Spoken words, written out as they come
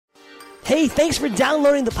Hey, thanks for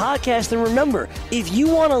downloading the podcast. And remember, if you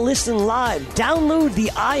want to listen live, download the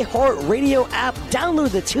iHeartRadio app,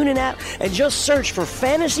 download the TuneIn app, and just search for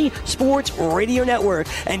Fantasy Sports Radio Network,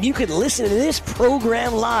 and you can listen to this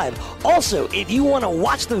program live. Also, if you want to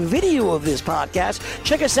watch the video of this podcast,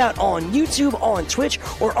 check us out on YouTube, on Twitch,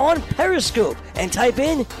 or on Periscope, and type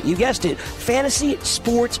in, you guessed it, Fantasy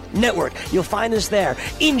Sports Network. You'll find us there.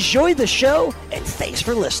 Enjoy the show, and thanks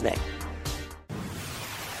for listening.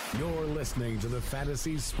 You're listening to the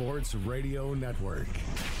Fantasy Sports Radio Network.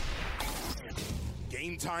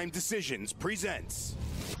 Game Time Decisions presents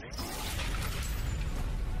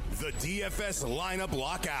the DFS Lineup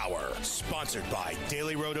Lock Hour, sponsored by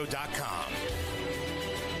DailyRoto.com.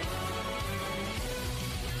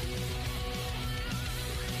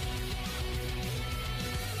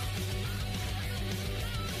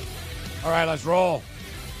 All right, let's roll.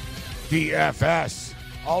 DFS.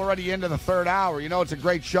 Already into the third hour. You know, it's a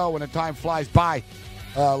great show when the time flies by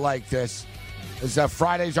like this. As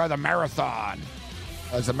Fridays are the marathon.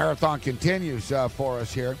 As the marathon continues for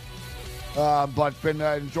us here. But it's been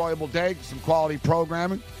an enjoyable day. Some quality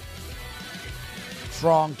programming.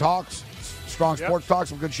 Strong talks. Strong sports talks.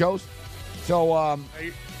 Some good shows. So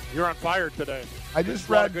hey, you're on fire today. I just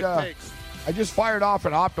read... I just fired off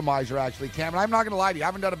an optimizer, actually, Cam. And I'm not going to lie to you. I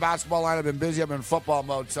haven't done a basketball line. I've been busy. I've been in football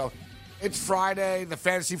mode. So it's Friday. The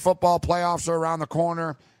fantasy football playoffs are around the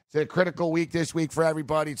corner. It's a critical week this week for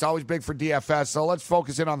everybody. It's always big for DFS. So let's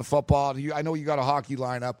focus in on the football. I know you got a hockey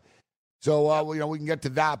lineup. So, we can get to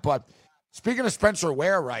that. But speaking of Spencer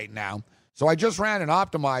Ware right now, so I just ran an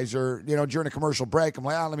optimizer, during a commercial break. I'm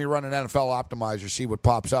like, let me run an NFL optimizer, see what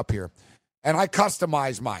pops up here. And I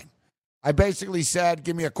customized mine. I basically said,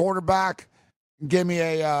 give me a quarterback, give me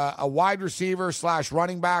a wide receiver /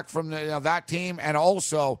 running back from that team, and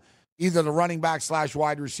also either the running back /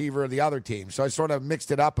 wide receiver of the other team. So I sort of mixed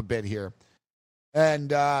it up a bit here. And,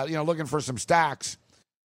 looking for some stacks.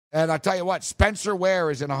 And I tell you what, Spencer Ware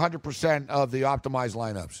is in 100% of the optimized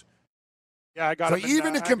lineups. Yeah, I got so him.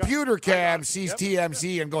 Even the computer cam sees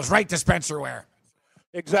TMZ and goes right to Spencer Ware.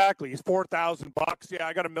 Exactly. He's $4,000. Yeah,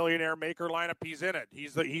 I got a millionaire maker lineup. He's in it.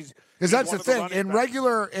 He's because that's the thing. In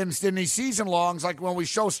these season longs, like when we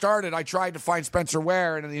show started, I tried to find Spencer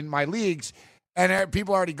Ware in my leagues, and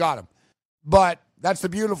people already got him. But that's the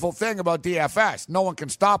beautiful thing about DFS. No one can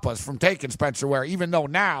stop us from taking Spencer Ware, even though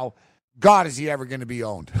now, God, is he ever going to be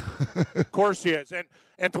owned? Of course he is.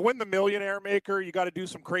 And to win the millionaire maker, you got to do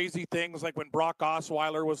some crazy things, like when Brock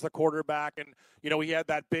Osweiler was the quarterback, and he had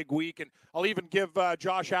that big week. And I'll even give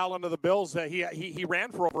Josh Allen of the Bills that he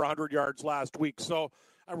ran for over 100 yards last week. So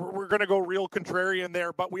we're going to go real contrarian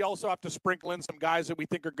there, but we also have to sprinkle in some guys that we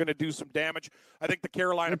think are going to do some damage. I think the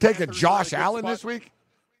Carolina. You're taking Josh Allen this week?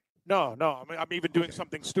 No. I'm even doing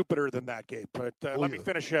something stupider than that, Gabe. But let me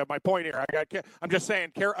finish my point here. I'm just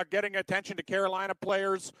saying, getting attention to Carolina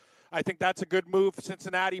players. I think that's a good move.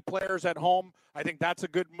 Cincinnati players at home, I think that's a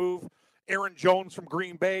good move. Aaron Jones from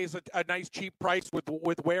Green Bay is a nice cheap price with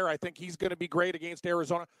Ware. I think he's going to be great against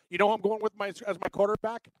Arizona. You know who I'm going with as my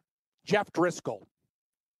quarterback? Jeff Driscoll.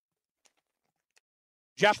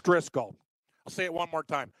 Jeff Driscoll. I'll say it one more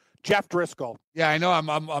time. Jeff Driscoll. Yeah, I know. I'm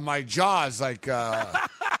on my jaws like.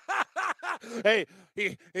 Hey,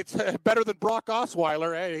 it's better than Brock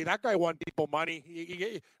Osweiler. Hey, that guy won people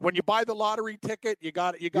money. When you buy the lottery ticket, you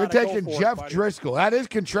got it. You're taking Jeff Driscoll. That is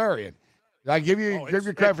contrarian. I give you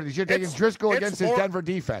credit for this. You're taking Driscoll against his Denver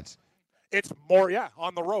defense. It's more,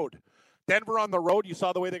 on the road. Denver on the road, you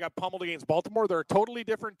saw the way they got pummeled against Baltimore. They're a totally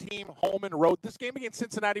different team, home and road. This game against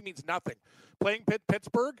Cincinnati means nothing. Playing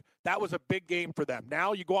Pittsburgh, that was a big game for them.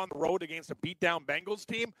 Now you go on the road against a beat-down Bengals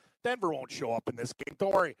team, Denver won't show up in this game.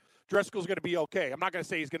 Don't worry. Driscoll's going to be okay. I'm not going to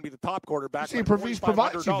say he's going to be the top quarterback. See, he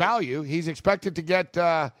provides you value. He's expected to get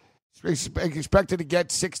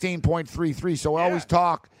 16.33. So we always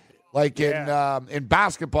talk like in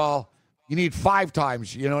basketball, you need 5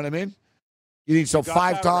 times. You know what I mean? You need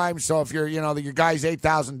 5 times. Right. So if you're your guy's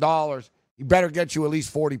 $8,000, he better get you at least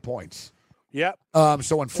 40 points. Yep.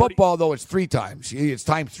 So in football though, it's 3 times. It's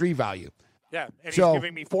times 3 value. Yeah, and he's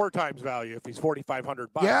giving me 4 times value if he's $4,500.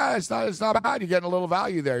 Yeah, it's not bad. You're getting a little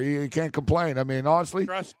value there. You can't complain. I mean, honestly,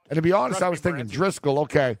 and to be honest, I was thinking Driscoll.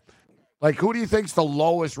 Okay, like who do you think's the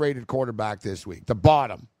lowest rated quarterback this week? The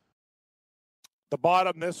bottom. The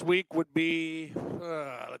bottom this week would be.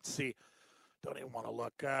 Let's see. Don't even want to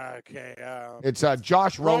look. Okay. It's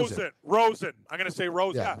Josh Rosen. Rosen. I'm going to say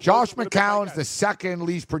Rosen. Yeah. Josh McCown's the second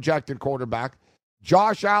least projected quarterback.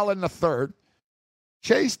 Josh Allen the third.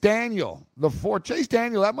 Chase Daniel, the fourth. Chase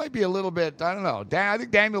Daniel, that might be a little bit, I don't know. I think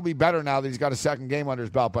Daniel will be better now that he's got a second game under his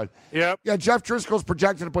belt. But, yeah, Jeff Driscoll's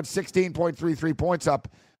projected to put 16.33 points up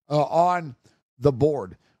on the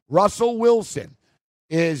board. Russell Wilson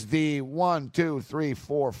is the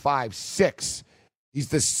 6. He's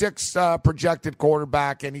the 6th projected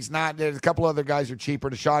quarterback, and he's not. There's a couple other guys who are cheaper.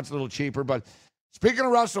 Deshaun's a little cheaper, but speaking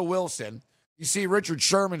of Russell Wilson, you see Richard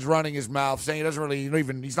Sherman's running his mouth, saying he doesn't really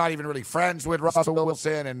he's not even really friends with Russell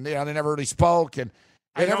Wilson, and they never really spoke, and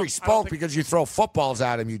they never spoke because you throw footballs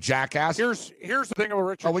at him, you jackass. Here's the thing about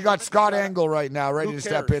Richard. Oh, we got Scott Engel right now, ready to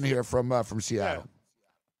step in here from Seattle.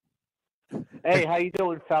 Yeah. Hey, how you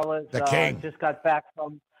doing, fellas? The king. Just got back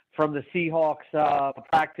from the Seahawks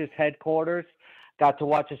practice headquarters. Got to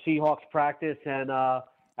watch a Seahawks practice and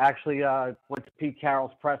actually went to Pete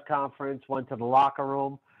Carroll's press conference, went to the locker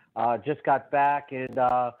room, just got back. And,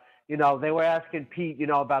 they were asking Pete,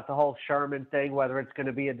 about the whole Sherman thing, whether it's going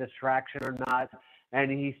to be a distraction or not.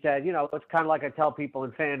 And he said, it's kind of like I tell people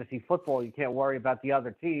in fantasy football, you can't worry about the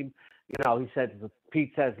other team. He said,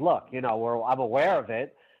 Pete says, look, I'm aware of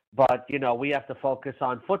it, but, we have to focus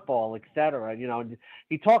on football, et cetera.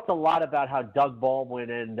 He talked a lot about how Doug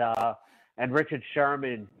Baldwin and Richard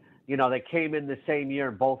Sherman, they came in the same year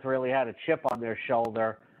and both really had a chip on their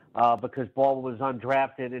shoulder because Baldwin was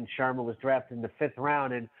undrafted and Sherman was drafted in the 5th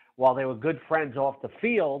round. And while they were good friends off the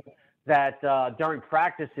field, that during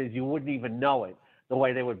practices you wouldn't even know it, the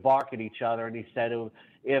way they would bark at each other. And he said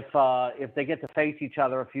if they get to face each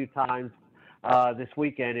other a few times this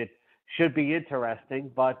weekend, it should be interesting.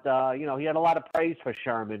 But, he had a lot of praise for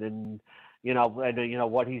Sherman and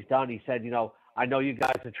what he's done. He said, I know you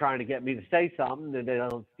guys are trying to get me to say something,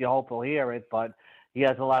 and you hope he'll hear it, but he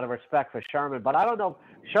has a lot of respect for Sherman. But I don't know.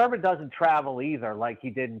 Sherman doesn't travel either like he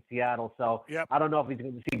did in Seattle, so I don't know if he's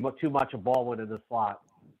going to see too much of Baldwin in the slot.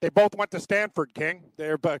 They both went to Stanford, King.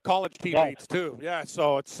 They're college teammates, too. Yeah,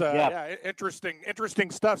 so it's interesting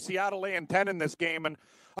stuff. Seattle laying 10 in this game. And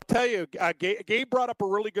I'll tell you, Gabe brought up a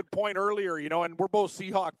really good point earlier, and we're both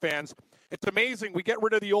Seahawk fans. It's amazing. We get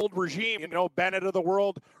rid of the old regime, Bennett of the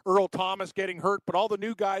world, Earl Thomas getting hurt, but all the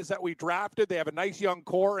new guys that we drafted, they have a nice young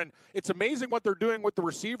core, and it's amazing what they're doing with the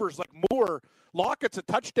receivers like Moore. Lockett's a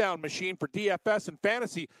touchdown machine for DFS and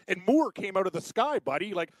fantasy, and Moore came out of the sky,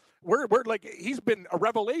 buddy. Like, we're he's been a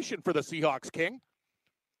revelation for the Seahawks, King.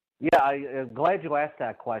 Yeah, I'm glad you asked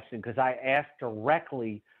that question because I asked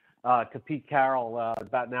directly to Pete Carroll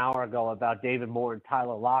about an hour ago about David Moore and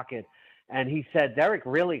Tyler Lockett. And he said they're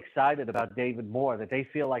really excited about David Moore, that they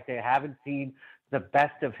feel like they haven't seen the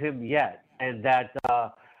best of him yet. And that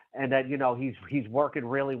he's working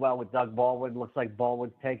really well with Doug Baldwin. Looks like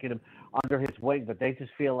Baldwin's taking him under his wing, but they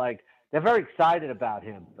just feel like they're very excited about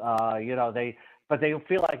him. But they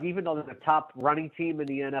feel like even though they're the top running team in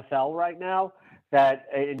the NFL right now, that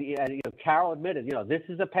Carroll admitted, this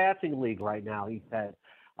is a passing league right now. He said,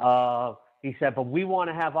 but we want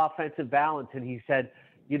to have offensive balance. And he said,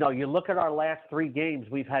 you look at our last 3 games,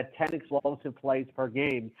 we've had 10 explosive plays per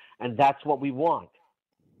game, and that's what we want.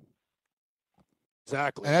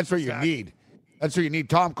 Exactly. And that's what you need. That's what you need.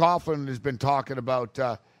 Tom Coughlin has been talking about,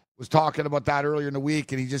 was talking about that earlier in the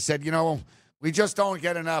week, and he just said, we just don't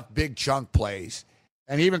get enough big chunk plays.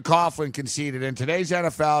 And even Coughlin conceded, in today's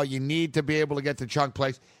NFL, you need to be able to get the chunk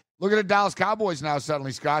plays. Look at the Dallas Cowboys now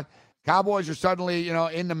suddenly, Scott. Cowboys are suddenly,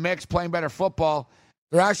 in the mix, playing better football.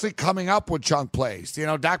 They're actually coming up with chunk plays.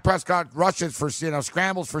 Dak Prescott rushes for,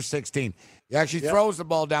 scrambles for 16. He actually throws the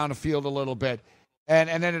ball down the field a little bit.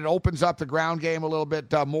 And then it opens up the ground game a little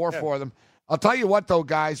bit more for them. I'll tell you what, though,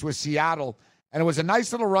 guys, with Seattle, and it was a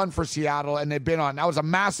nice little run for Seattle, and they've been on. That was a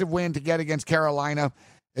massive win to get against Carolina,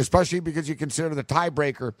 especially because you consider the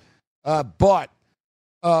tiebreaker. But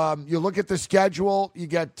you look at the schedule, you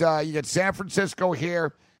get San Francisco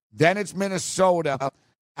here, then it's Minnesota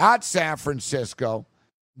at San Francisco,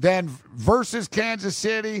 then versus Kansas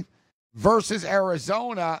City, versus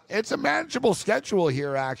Arizona. It's a manageable schedule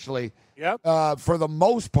here, actually, for the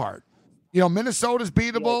most part. Minnesota's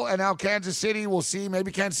beatable, and now Kansas City, we'll see.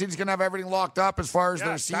 Maybe Kansas City's going to have everything locked up as far as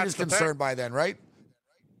their seed is concerned by then, right?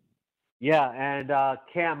 Yeah, and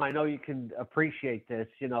Cam, I know you can appreciate this.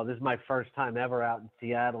 This is my first time ever out in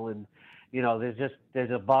Seattle, and,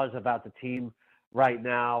 there's a buzz about the team right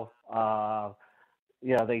now.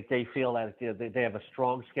 They feel that they have a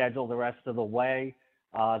strong schedule the rest of the way.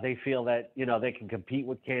 They feel that, they can compete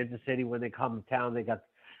with Kansas City when they come to town. They got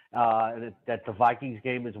that the Vikings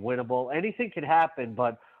game is winnable. Anything can happen,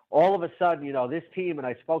 but all of a sudden, this team, and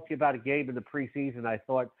I spoke to you about a game in the preseason, I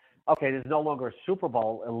thought, okay, there's no longer a Super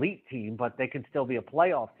Bowl elite team, but they can still be a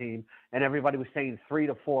playoff team, and everybody was saying 3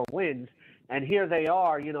 to 4 wins, and here they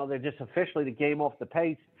are, they're just officially the game off the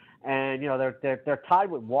pace, and, they're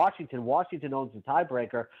tied with Washington. Washington owns the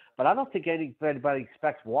tiebreaker, but I don't think anybody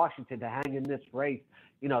expects Washington to hang in this race.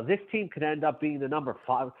 this team could end up being the number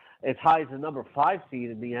 5, as high as the number 5 seed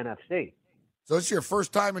in the NFC. So it's your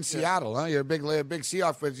first time in Seattle, huh? You're a big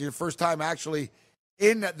Seahawks, but it's your first time actually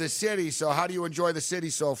in the city. So how do you enjoy the city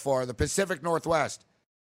so far? The Pacific Northwest.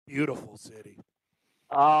 Beautiful city.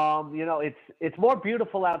 It's more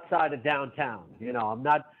beautiful outside of downtown. I'm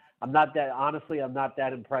not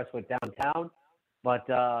that impressed with downtown, but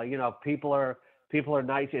people are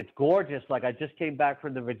nice. It's gorgeous. Like, I just came back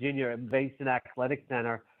from the Virginia Mason Athletic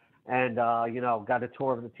Center, and got a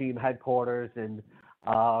tour of the team headquarters, and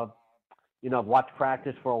watched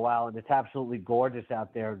practice for a while, and it's absolutely gorgeous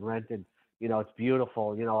out there in Renton. It's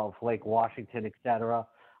beautiful. Of Lake Washington, etc.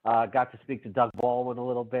 Got to speak to Doug Baldwin a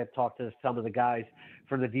little bit, talk to some of the guys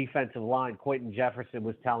from the defensive line. Quentin Jefferson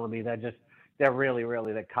was telling me they're really,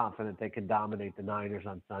 really confident they can dominate the Niners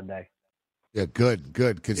on Sunday. Yeah, good,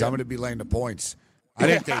 because I'm going to be laying the points.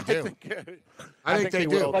 I think they do. I think they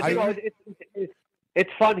do. But,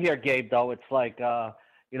 it's fun here, Gabe. Though it's like I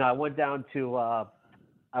went down to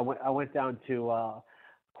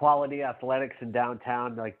Quality Athletics in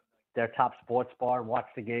downtown, like their top sports bar.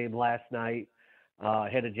 Watched the game last night.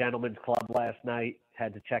 Hit a gentleman's club last night.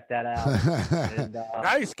 Had to check that out. And,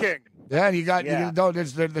 nice, King. Yeah, and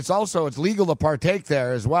it's legal to partake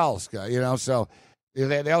there as well, Scott. So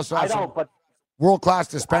they also have world-class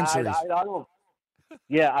dispensaries. I don't.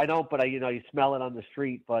 Yeah, I don't, but you smell it on the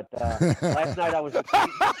street. But last night I was.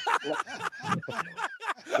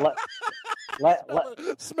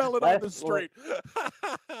 Smell it on the street.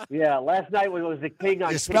 Yeah, last night was the King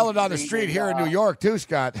on. You smell it on the street here in New York too,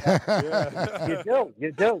 Scott.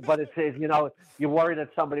 You do, but it says you're worried that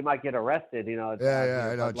somebody might get arrested.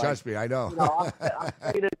 I know. Trust me, I know. I'm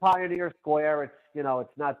staying in Pioneer Square. It's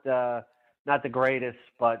it's not the greatest,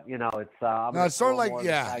 but it's. It's sort of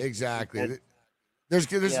like exactly. And, there's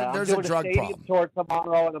a drug problem. Tour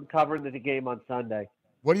tomorrow, and I'm covering the game on Sunday.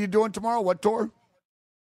 What are you doing tomorrow? What tour?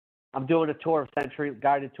 I'm doing a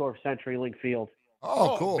guided tour of CenturyLink Field.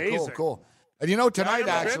 Oh, cool. And tonight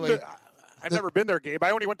I've never been there, Gabe.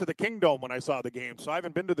 I only went to the Kingdome when I saw the game, so I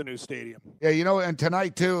haven't been to the new stadium. Yeah, and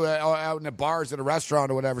tonight too, out in the bars at a restaurant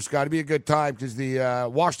or whatever, Scott, it'd be a good time because the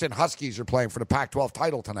Washington Huskies are playing for the Pac-12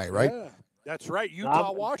 title tonight, right? Yeah, that's right.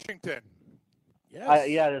 Utah, Washington. Yes.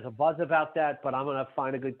 There's a buzz about that, but I'm going to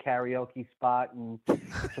find a good karaoke spot, and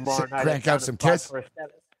tomorrow night crank out some Kiss.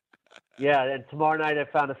 And tomorrow night I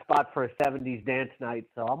found a spot for a 70s dance night,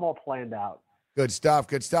 so I'm all planned out. Good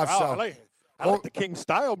stuff. Wow, I like the King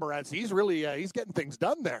style, Moretz. He's really he's getting things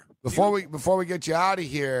done there. Before we get you out of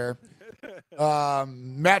here,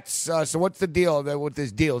 Mets. So what's the deal with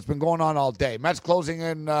this deal? It's been going on all day. Mets closing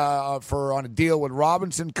in on a deal with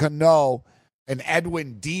Robinson Cano and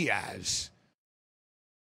Edwin Diaz.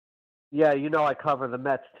 Yeah, I cover the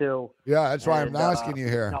Mets too. Yeah, that's why I'm asking you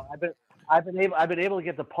here. I've been able to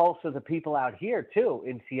get the pulse of the people out here too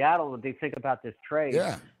in Seattle when they think about this trade.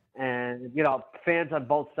 Yeah. And fans on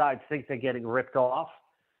both sides think they're getting ripped off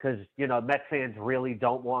because Met fans really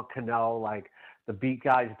don't want Cano. Like the beat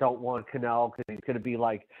guys don't want Cano because he's going to be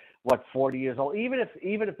 40 years old. Even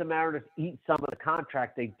if the Mariners eat some of the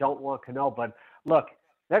contract, they don't want Cano. But look,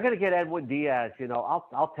 they're going to get Edwin Diaz.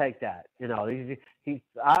 I'll take that.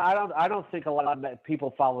 I don't think a lot of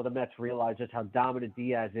people follow the Mets realize just how dominant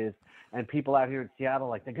Diaz is, and people out here in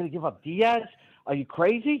Seattle they're going to give up Diaz. Are you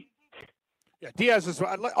crazy? Yeah, Diaz is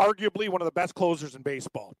arguably one of the best closers in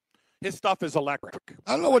baseball. His stuff is electric.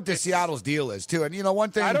 I don't know what Seattle's deal is too, and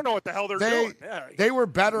one thing I don't know what the hell they're doing. Yeah. They were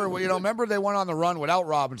better. Remember they went on the run without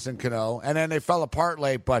Robinson Cano, and then they fell apart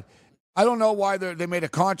late, but. I don't know why they made a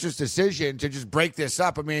conscious decision to just break this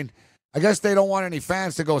up. I mean, I guess they don't want any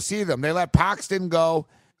fans to go see them. They let Paxton go.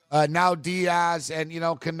 Now Diaz and,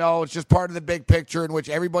 Cano. It's just part of the big picture in which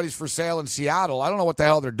everybody's for sale in Seattle. I don't know what the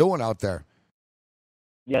hell they're doing out there.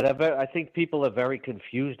 Yeah, I think people are very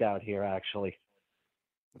confused out here, actually.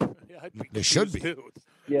 Yeah, they should be. Too.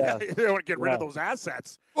 Yeah, they want to get rid of those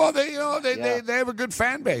assets. Well, they have a good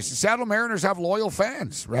fan base. The Seattle Mariners have loyal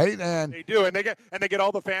fans, right? And they do, and they get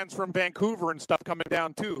all the fans from Vancouver and stuff coming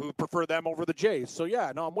down too, who prefer them over the Jays. So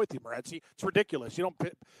yeah, no, I'm with you, Moretz. It's ridiculous. You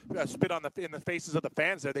don't spit in the faces of the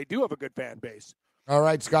fans there. They do have a good fan base. All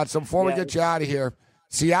right, Scott. So before we get you out of here,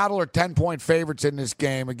 Seattle are 10-point favorites in this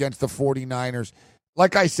game against the 49ers.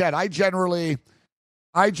 Like I said, I generally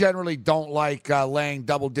don't like laying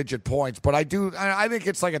double-digit points, but I do. I think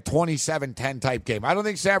it's like a 27-10 type game. I don't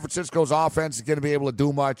think San Francisco's offense is going to be able to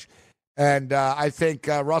do much, and I think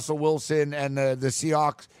Russell Wilson and the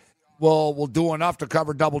Seahawks will do enough to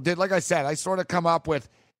cover double-digit. Like I said, I sort of come up with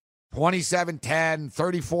 27-10,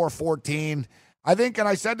 34-14. I think, and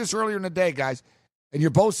I said this earlier in the day, guys, and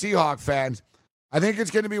you're both Seahawk fans, I think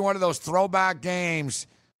it's going to be one of those throwback games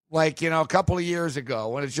like, a couple of years ago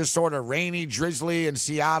when it's just sort of rainy, drizzly, and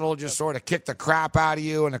Seattle just sort of kicked the crap out of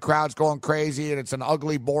you and the crowd's going crazy and it's an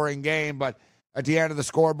ugly, boring game. But at the end of the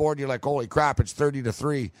scoreboard, you're like, holy crap, it's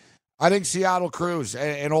 30-3. I think Seattle cruise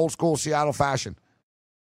in old school Seattle fashion.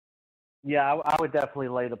 Yeah, I would definitely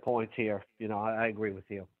lay the points here. I agree with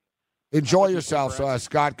you. Enjoy yourself,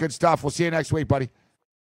 Scott. Good stuff. We'll see you next week, buddy.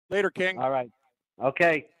 Later, King. All right.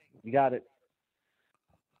 Okay, you got it.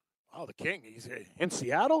 Oh, the King. He's in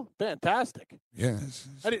Seattle? Fantastic. Yes.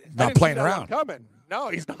 Not playing around. Coming. No,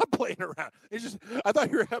 he's not playing around. It's just, I thought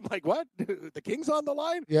I'm like, what? The King's on the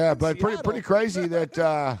line? Yeah, but pretty crazy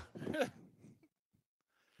that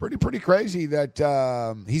pretty crazy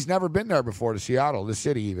that he's never been there before, to Seattle, the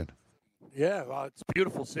city even. Yeah, well, it's a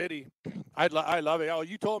beautiful city. I love it. Oh,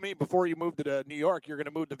 you told me before you moved to New York, you're going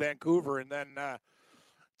to move to Vancouver, and then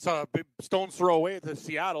it's a big stone's throw away to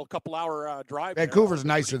Seattle, a couple-hour drive. Vancouver's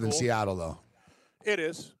nicer than Seattle, though. It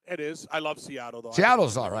is. I love Seattle, though.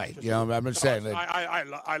 Seattle's all right. I've been saying that.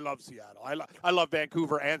 I love Seattle. I love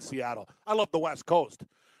Vancouver and Seattle. I love the West Coast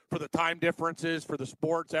for the time differences, for the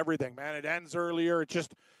sports, everything, man. It ends earlier.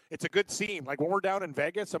 It's a good scene. Like when we're down in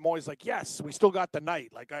Vegas, I'm always like, yes, we still got the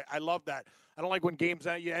night. Like I love that. I don't like when games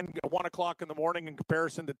end at 1 o'clock in the morning in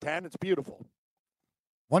comparison to 10. It's beautiful.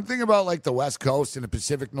 One thing about like the West Coast and the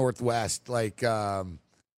Pacific Northwest, like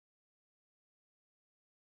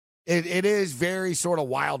it is very sort of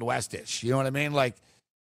Wild West-ish. You know what I mean? Like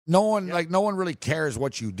no one really cares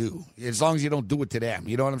what you do as long as you don't do it to them.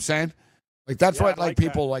 You know what I'm saying? Like that's what like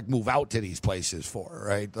people like move out to these places for,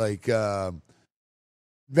 right? Like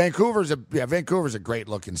Vancouver's a great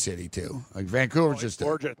looking city too. Like Vancouver's just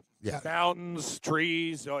gorgeous. Yeah. Mountains,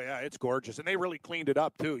 trees. Oh yeah, it's gorgeous. And they really cleaned it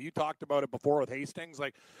up too. You talked about it before with Hastings.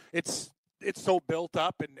 Like it's so built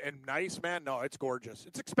up and nice, man. No, it's gorgeous.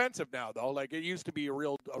 It's expensive now though. Like it used to be a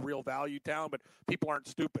real value town, but people aren't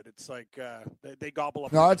stupid. It's like they gobble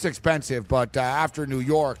up. No, it's expensive, but after New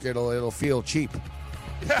York it'll feel cheap.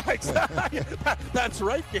 Yeah, exactly. That's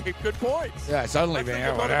right, Gabe. Good points. Yeah, suddenly,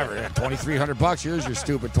 man, whatever. $2,300. Here's your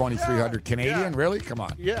stupid $2,300 Canadian. Yeah. Really? Come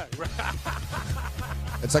on. Yeah.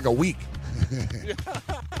 It's like a week. Yeah,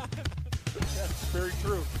 very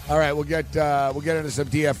true. All right, we'll get into some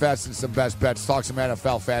DFS and some best bets. Talk some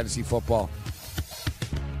NFL fantasy football.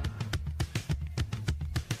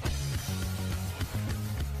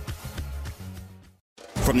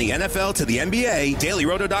 From the NFL to the NBA,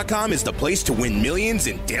 DailyRoto.com is the place to win millions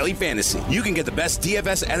in daily fantasy. You can get the best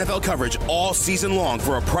DFS NFL coverage all season long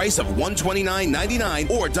for a price of $129.99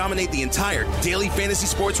 or dominate the entire daily fantasy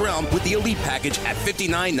sports realm with the Elite Package at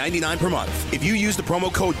 $59.99 per month. If you use the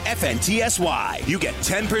promo code FNTSY, you get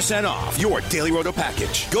 10% off your Daily Roto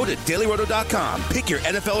package. Go to DailyRoto.com, pick your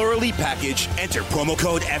NFL or Elite Package, enter promo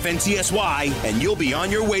code FNTSY, and you'll be on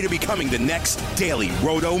your way to becoming the next Daily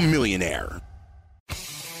Roto millionaire.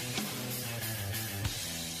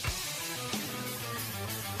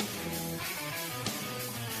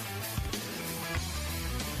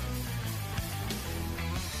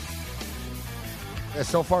 Yeah,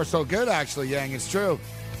 so far so good, actually, Yang. It's true.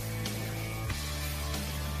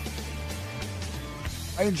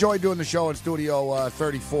 I enjoy doing the show in Studio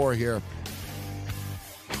 34 here.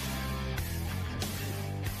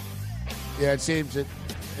 Yeah, it seems it.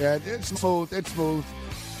 Yeah, it's smooth. It's smooth.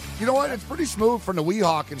 You know what? It's pretty smooth from the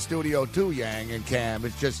Weehawk in Studio too, Yang and Cam.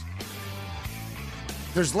 It's just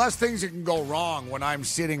there's less things that can go wrong when I'm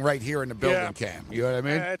sitting right here in the building, Cam. You know what I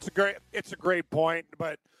mean? Yeah, it's a great point,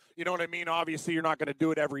 but. You know what I mean? Obviously, you're not going to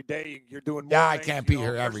do it every day. You're doing more. Yeah, I can't be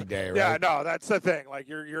here every day, right? Yeah, no, that's the thing. Like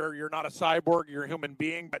you're not a cyborg. You're a human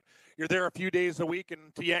being, but you're there a few days a week.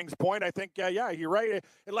 And to Yang's point, I think, yeah, you're right.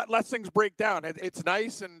 It lets things break down. It's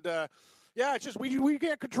nice, and yeah, it's just we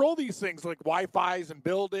can't control these things like Wi-Fi's and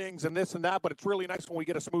buildings and this and that. But it's really nice when we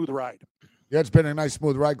get a smooth ride. Yeah, it's been a nice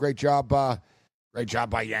smooth ride. Great job by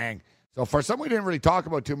Yang. So for something we didn't really talk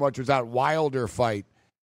about too much was that Wilder fight.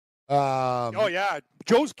 Oh yeah,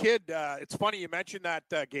 Joe's kid. It's funny you mentioned that,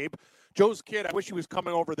 Gabe. Joe's kid. I wish he was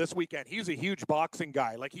coming over this weekend. He's a huge boxing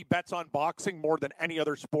guy. Like he bets on boxing more than any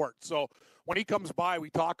other sport. So when he comes by, we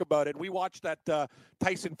talk about it. We watched that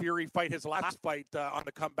Tyson Fury fight, his last fight on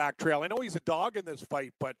the comeback trail. I know he's a dog in this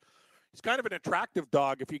fight, but he's kind of an attractive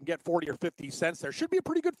dog. If you can get 40 or 50 cents there, should be a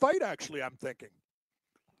pretty good fight. Actually, I'm thinking.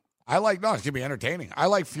 It's gonna be entertaining. I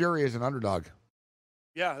like Fury as an underdog.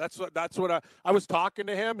 Yeah, that's what I was talking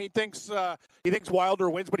to him. He thinks Wilder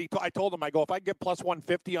wins, but I told him, I go, if I get plus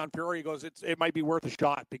 150 on Fury, he goes, it might be worth a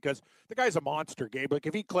shot because the guy's a monster, Gabe. Like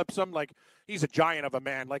if he clips him, like he's a giant of a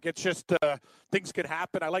man. Like it's just things could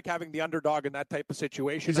happen. I like having the underdog in that type of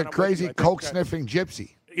situation. He's a crazy coke sniffing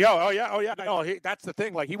gypsy. Yeah, oh yeah. No, that's the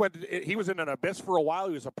thing. Like he was in an abyss for a while.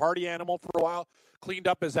 He was a party animal for a while. Cleaned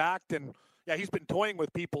up his act, and yeah, he's been toying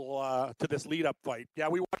with people to this lead-up fight. Yeah,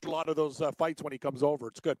 we watch a lot of those fights when he comes over.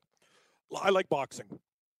 It's good. I like boxing.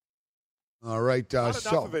 All right, not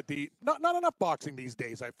enough of it. Not enough boxing these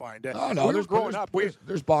days. I find. No, there's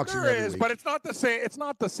boxing. There is, but it's not the same. It's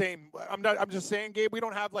not the same. I'm just saying, Gabe. We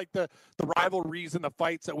don't have like the rivalries and the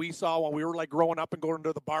fights that we saw when we were like growing up and going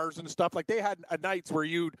to the bars and stuff. Like they had nights where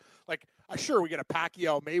you'd like. Sure, we get a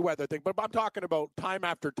Pacquiao Mayweather thing, but I'm talking about time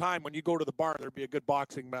after time when you go to the bar, there'd be a good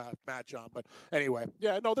boxing match on. But anyway,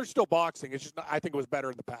 yeah, no, there's still boxing. It's just I think it was better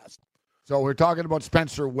in the past. So we're talking about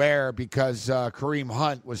Spencer Ware because Kareem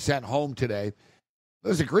Hunt was sent home today.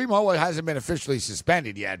 Listen, Kareem Hunt hasn't been officially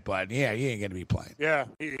suspended yet, but yeah, he ain't going to be playing. Yeah,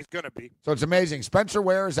 he's going to be. So it's amazing. Spencer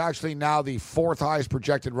Ware is actually now the fourth highest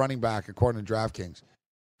projected running back according to DraftKings.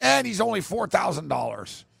 And he's only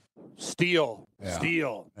 $4,000. Steal. Yeah.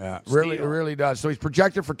 Steal. Yeah, really, it really does. So he's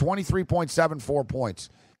projected for 23.74 points.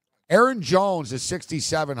 Aaron Jones is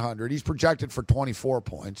 6,700. He's projected for 24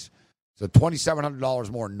 points. So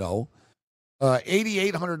 $2,700 more, no.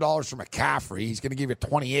 $8,800 for McCaffrey. He's going to give you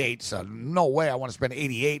 28, so no way I want to spend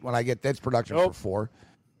 88 when I get this production for 4.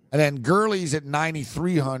 And then Gurley's at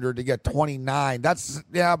 9,300 to get 29.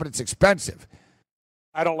 But it's expensive.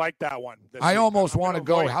 I don't like that one. I almost want to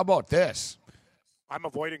go. How about this? I'm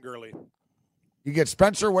avoiding Gurley. You get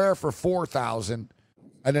Spencer Ware for 4,000,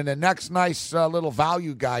 and then the next nice little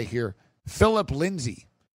value guy here, Phillip Lindsay.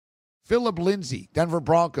 Phillip Lindsay, Denver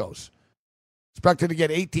Broncos. Expected to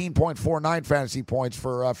get 18.49 fantasy points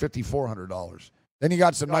for $5,400. Then you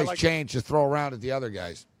got some nice change to throw around at the other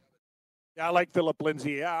guys. Yeah, I like Phillip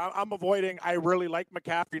Lindsay. Yeah, I'm avoiding. I really like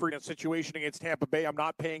McCaffrey in a situation against Tampa Bay. I'm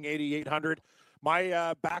not paying $8,800.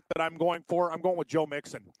 My back that I'm going with Joe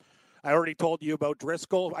Mixon. I already told you about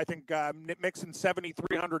Driscoll. I think Mixon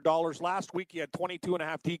 $7,300 last week. He had 22.5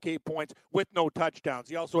 TK points with no touchdowns.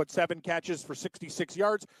 He also had 7 catches for 66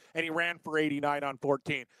 yards, and he ran for 89 on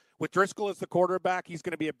 14. With Driscoll as the quarterback, he's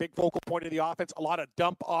going to be a big focal point of the offense. A lot of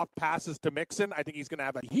dump-off passes to Mixon. I think he's going to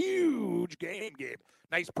have a huge game, Gabe.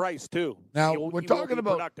 Nice price, too. Now, we're talking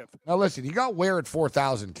about productive. Now, listen, you got Ware at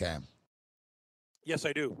 4,000, Cam. Yes,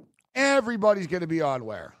 I do. Everybody's going to be on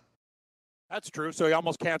Ware. That's true, so you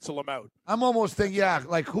almost cancel him out. I'm almost thinking,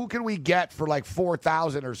 like who can we get for like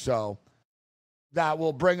 4,000 or so that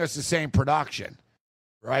will bring us the same production,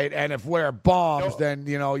 right? And if Ware bombs, then,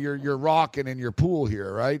 you're rocking in your pool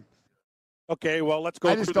here, right? Okay, well, let's go.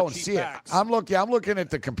 I just don't see it. I'm looking at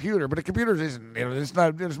the computer, but the computer isn't.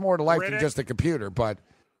 There's more to life than just the computer. But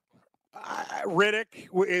Riddick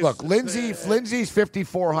is Lindsay's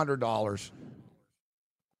 $5,400.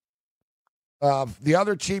 The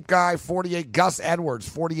other cheap guy, 48. Gus Edwards,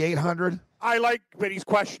 4,800. I like, but he's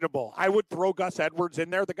questionable. I would throw Gus Edwards in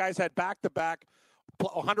there. The guy's had back-to-back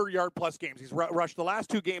 100-yard-plus games. He's rushed the last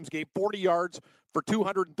 2 games, gave 40 yards for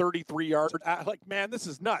 233 yards. Man, this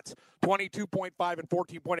is nuts. 22.5 and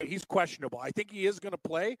 14.8. He's questionable. I think he is going to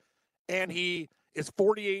play, and he is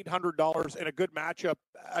 $4,800 in a good matchup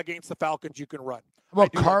against the Falcons you can run. How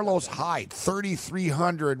about Carlos Hyde,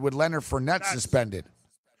 3,300 with Leonard Fournette suspended?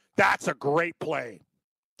 That's a great play.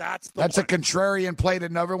 That's a contrarian play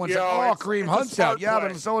that everyone's like, Kareem Hunt's out. Yeah,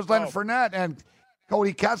 but so is Leonard Fournette. And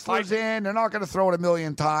Cody Kessler's in. They're not going to throw it a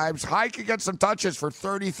million times. Hyde could get some touches for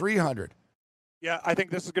 3,300. Yeah, I think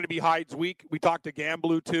this is going to be Hyde's week. We talked to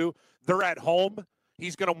Gamblu, too. They're at home.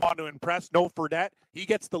 He's going to want to impress. No Fournette. He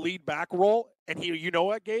gets the lead back role, and you know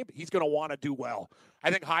what, Gabe? He's going to want to do well. I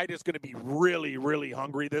think Hyde is going to be really, really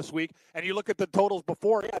hungry this week. And you look at the totals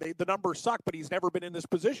before, the numbers suck, but he's never been in this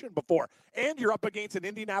position before. And you're up against an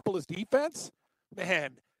Indianapolis defense.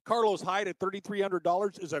 Man, Carlos Hyde at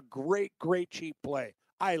 $3,300 is a great, great cheap play.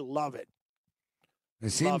 I love it. It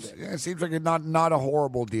seems like not a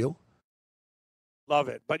horrible deal. Love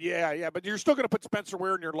it. But but you're still going to put Spencer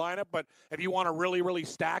Ware in your lineup. But if you want to really, really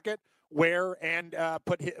stack it, Ware and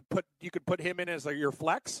you could put him in as your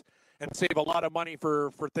flex and save a lot of money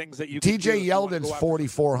for things that you. TJ Yeldon's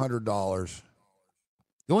 $4,400.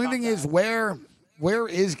 The only thing is Ware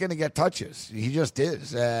is going to get touches. He just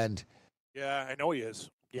is, and yeah, I know he is.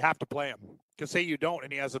 You have to play him because say you don't,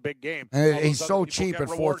 and he has a big game. And he's so cheap at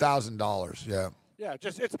 $4,000. Yeah. Yeah,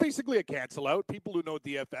 it's basically a cancel out. People who know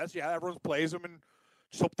DFS, everyone plays them, and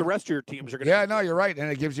just hope the rest of your teams are going to. Yeah, no, you're right,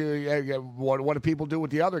 and it gives you what do people do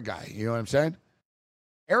with the other guy? You know what I'm saying?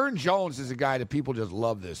 Aaron Jones is a guy that people just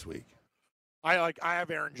love this week. I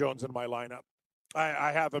have Aaron Jones in my lineup.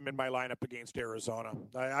 I have him in my lineup against Arizona.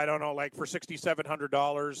 I don't know, like for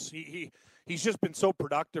 $6,700, he's just been so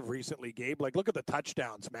productive recently, Gabe. Like, look at the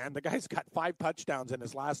touchdowns, man. The guy's got 5 touchdowns in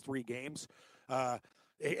his last 3 games.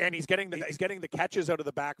 And he's getting the catches out of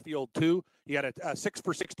the backfield too. He had a 6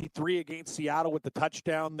 for 63 against Seattle with the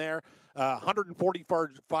touchdown there.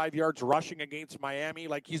 145 yards rushing against Miami.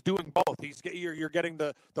 Like, he's doing both. You're getting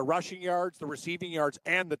the rushing yards, the receiving yards,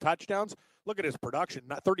 and the touchdowns. Look at his production: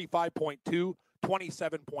 35.2,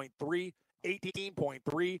 27.3,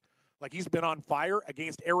 18.3. Like, he's been on fire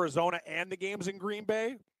against Arizona and the games in Green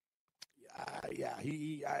Bay.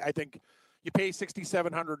 I think you pay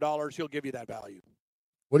 $6,700, he'll give you that value.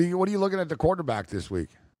 What are you looking at the quarterback this week?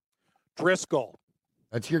 Driscoll.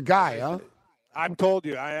 That's your guy, huh? I'm told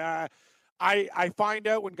you. I find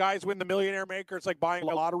out when guys win the Millionaire Maker, it's like buying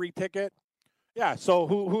a lottery ticket. Yeah. So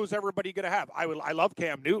who's everybody going to have? I love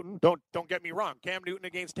Cam Newton. Don't get me wrong. Cam Newton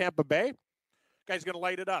against Tampa Bay, guy's going to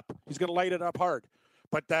light it up. He's going to light it up hard.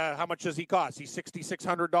 But how much does he cost? He's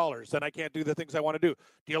 $6,600. Then I can't do the things I want to do.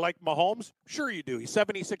 Do you like Mahomes? Sure you do. He's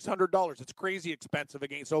 $7,600. It's crazy expensive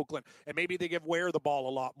against Oakland, and maybe they give Ware the ball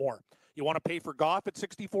a lot more. You want to pay for Goff at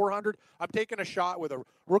 $6,400? I'm taking a shot with a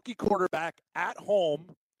rookie quarterback at home.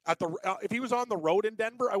 If he was on the road in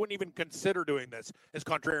Denver, I wouldn't even consider doing this, as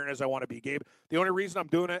contrarian as I want to be, Gabe. The only reason I'm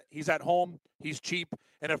doing it, he's at home, he's cheap,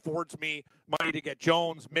 and affords me money to get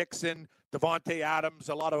Jones, Mixon, Devontae Adams,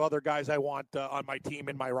 a lot of other guys I want on my team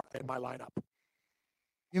in my lineup.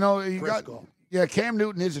 You know, Cam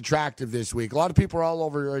Newton is attractive this week. A lot of people are all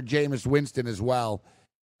over Jameis Winston as well.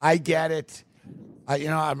 I get it.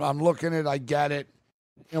 I'm looking at it. I get it.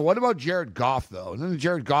 You know, what about Jared Goff, though? Doesn't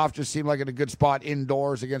Jared Goff just seem like in a good spot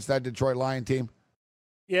indoors against that Detroit Lion team?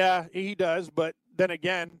 Yeah, he does. But then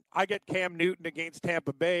again, I get Cam Newton against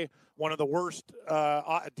Tampa Bay, one of the worst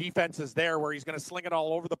defenses there, where he's going to sling it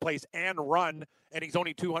all over the place and run, and he's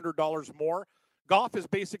only $200 more. Goff is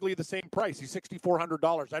basically the same price. He's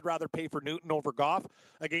 $6,400. I'd rather pay for Newton over Goff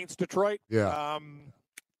against Detroit. Yeah.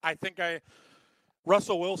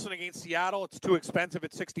 Russell Wilson against Seattle, it's too expensive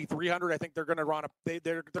at $6,300. I think they're going to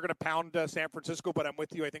they're going to pound San Francisco, but I'm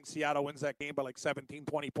with you. I think Seattle wins that game by like 17,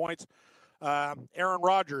 20 points. Aaron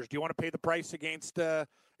Rodgers, do you want to pay the price against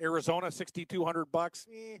Arizona,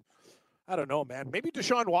 $6,200? I don't know, man. Maybe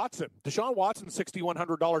Deshaun Watson. Deshaun Watson,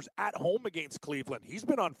 $6,100 at home against Cleveland. He's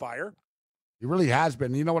been on fire. He really has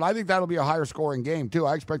been. You know what? I think that'll be a higher scoring game too.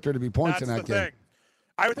 I expect there to be points in that game. Thing.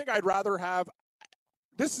 I would think I'd rather have.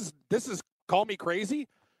 This is. Call me crazy.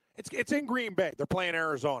 It's in Green Bay. They're playing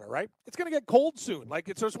Arizona, right? It's going to get cold soon. Like,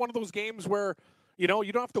 it's just one of those games where, you don't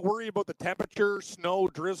have to worry about the temperature, snow,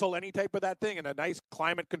 drizzle, any type of that thing in a nice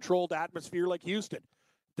climate-controlled atmosphere like Houston.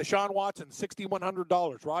 Deshaun Watson,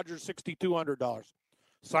 $6,100. Rodgers, $6,200.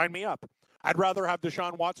 Sign me up. I'd rather have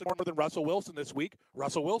Deshaun Watson more than Russell Wilson this week.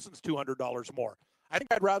 Russell Wilson's $200 more. I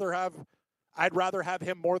think I'd rather have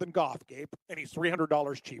him more than Goff, Gabe, and he's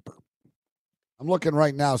 $300 cheaper. I'm looking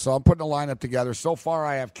right now, so I'm putting a lineup together. So far,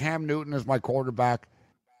 I have Cam Newton as my quarterback,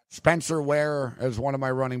 Spencer Ware as one of my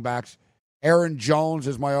running backs, Aaron Jones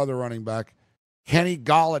as my other running back, Kenny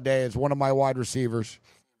Golladay as one of my wide receivers.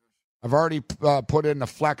 I've already put in the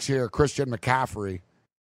flex here, Christian McCaffrey.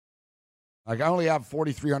 Like, I only have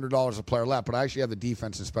 $4,300 a player left, but I actually have the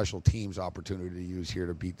defense and special teams opportunity to use here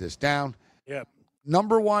to beat this down. Yep.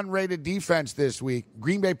 Number one rated defense this week,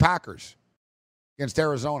 Green Bay Packers against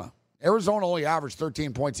Arizona. Arizona only averaged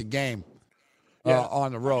 13 points a game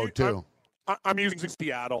on the road, too. I'm using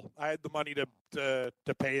Seattle. I had the money to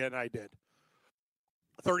pay it, and I did.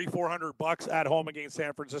 $3,400 at home against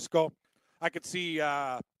San Francisco. I could see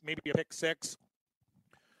maybe a pick six.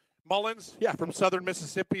 Mullins, from Southern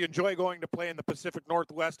Mississippi. Enjoy going to play in the Pacific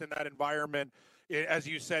Northwest in that environment. As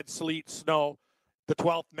you said, sleet, snow. The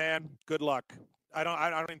 12th man, good luck. I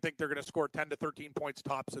don't even think they're going to score 10 to 13 points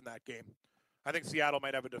tops in that game. I think Seattle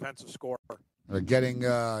might have a defensive score. Getting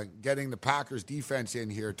the Packers defense in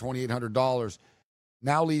here, $2,800.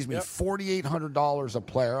 Now leaves me $4,800 a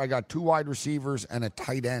player. I got two wide receivers and a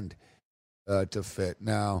tight end to fit.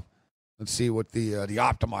 Now, let's see what the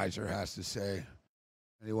optimizer has to say.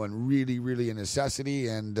 Anyone really, really a necessity?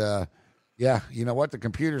 And, you know what? The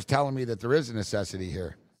computer's telling me that there is a necessity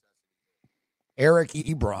here. Eric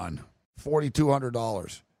Ebron,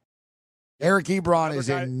 $4,200. Eric Ebron is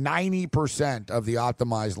in 90% of the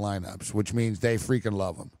optimized lineups, which means they freaking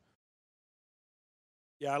love him.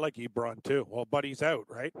 Yeah, I like Ebron too. Well, Buddy's out,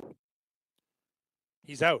 right?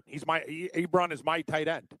 He's out. Ebron is my tight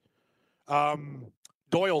end.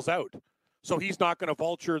 Doyle's out. So he's not going to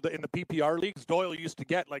vulture in the PPR leagues. Doyle used to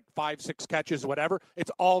get like 5-6 catches, whatever. It's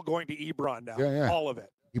all going to Ebron now. Yeah. All of it.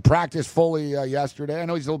 He practiced fully yesterday. I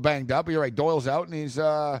know he's a little banged up, but you're right. Doyle's out, and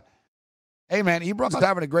Hey, man, Ebron's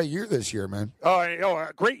having a great year this year, man.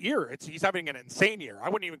 A great year. He's having an insane year. I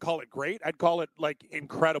wouldn't even call it great. I'd call it,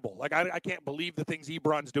 incredible. I can't believe the things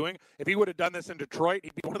Ebron's doing. If he would have done this in Detroit,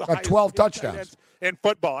 he'd be one of the highest 12 touchdowns in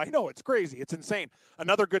football. I know, it's crazy. It's insane.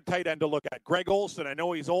 Another good tight end to look at. Greg Olsen, I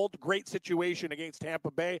know he's old. Great situation against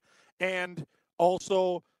Tampa Bay. And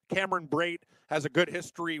also Cameron Brate has a good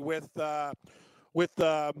history with you know what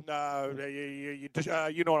I'm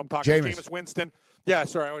talking about, Jameis Winston. Yeah,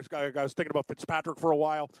 sorry, I was thinking about Fitzpatrick for a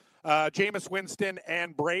while. Jameis Winston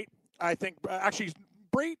and Brate. I think actually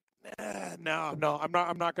Brate. No, I'm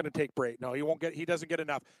not going to take Brate. No, he won't get. He doesn't get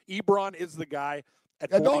enough. Ebron is the guy.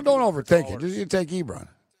 Don't overthink it. Just you take Ebron.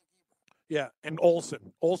 Yeah, and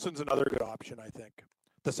Olsen. Olsen's another good option, I think.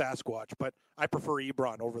 The Sasquatch, but I prefer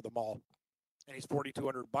Ebron over them all. And he's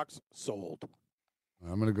 $4,200 sold.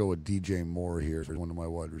 I'm going to go with DJ Moore here for one of my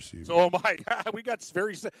wide receivers. So am I.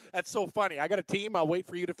 That's so funny. I got a team. I'll wait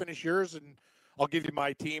for you to finish yours, and I'll give you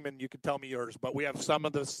my team, and you can tell me yours. But we have some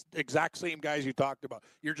of the exact same guys you talked about.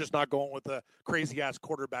 You're just not going with a crazy-ass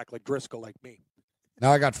quarterback like Driscoll like me.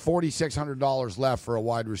 Now I got $4,600 left for a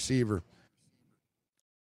wide receiver.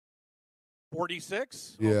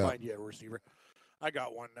 46? Yeah. I'll find you a receiver. I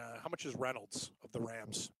got one. How much is Reynolds of the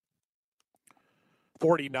Rams?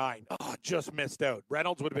 49. Oh, just missed out.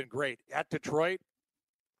 Reynolds would have been great. At Detroit,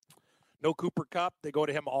 no Cooper Kupp. They go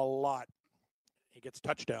to him a lot. He gets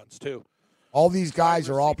touchdowns, too. All these guys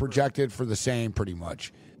are all projected for the same pretty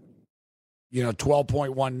much.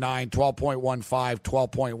 12.19, 12.15,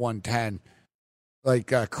 12.110.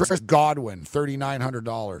 Like Chris Godwin,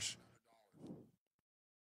 $3,900.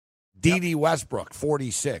 D.D. Westbrook,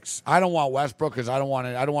 46. I don't want Westbrook because I don't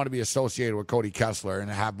want to be associated with Cody Kessler and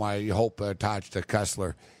have my hope attached to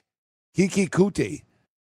Kessler. Kiki Kuti,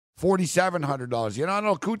 $4,700. I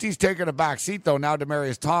know Kuti's taking a back seat, though. Now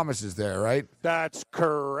Demaryius Thomas is there, right? That's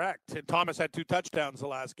correct. And Thomas had 2 touchdowns the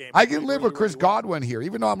last game. I can live with Chris Godwin here.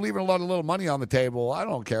 Even though I'm leaving a little money on the table, I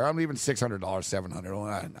don't care. I'm leaving $600,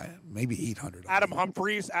 $700, maybe $800. Adam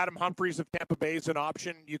Humphries of Tampa Bay is an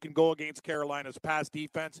option. You can go against Carolina's pass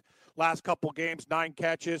defense. Last couple games, 9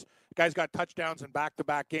 catches. Guy's got touchdowns in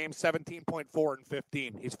back-to-back games, 17.4 and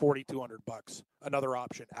 15. He's $4,200. Another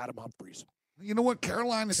option, Adam Humphries. You know what?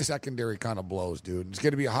 Carolina's secondary kind of blows, dude. It's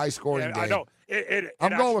going to be a high-scoring game. I know.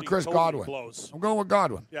 I'm going with Chris Godwin. Blows. I'm going with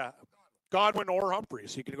Godwin. Yeah. Godwin or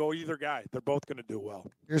Humphries. You can go either guy. They're both going to do well.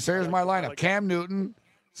 Here's my lineup. Cam Newton,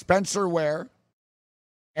 Spencer Ware,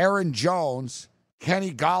 Aaron Jones,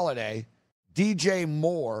 Kenny Golladay, DJ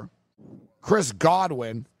Moore, Chris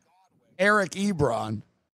Godwin, Eric Ebron,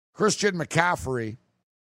 Christian McCaffrey,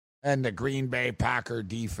 and the Green Bay Packer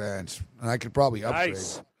defense. And I could probably upgrade.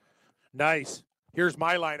 Nice. Here's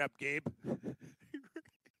my lineup, Gabe.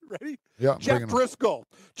 Ready? Yeah. Jeff Driscoll,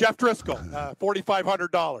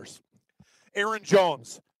 $4,500. Aaron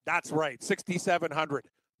Jones, that's right, $6,700.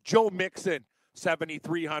 Joe Mixon,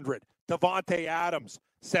 $7,300. Devontae Adams,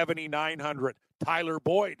 $7,900. Tyler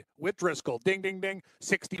Boyd with Driscoll, ding, ding, ding,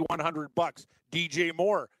 $6,100. DJ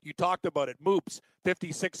Moore, you talked about it, Moops,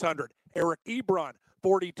 $5,600. Eric Ebron,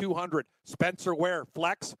 $4,200. Spencer Ware,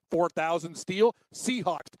 flex, $4,000. Steele,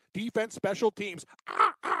 Seahawks, defense, special teams,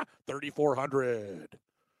 $3,400.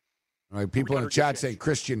 All right, people in the chat say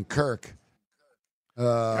Christian Kirk.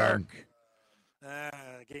 Kirk.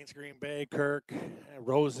 Against Green Bay, Kirk.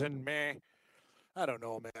 Rosen, meh. I don't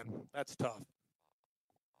know, man. That's tough.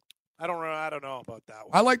 I don't know about that one.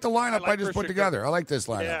 I like the lineup I just put together. Kirk. I like this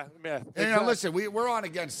lineup. Yeah. Listen, we're on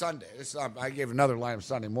again Sunday. I gave another lineup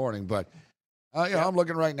Sunday morning, but I'm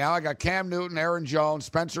looking right now. I got Cam Newton, Aaron Jones,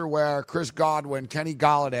 Spencer Ware, Chris Godwin, Kenny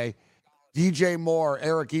Golladay, DJ Moore,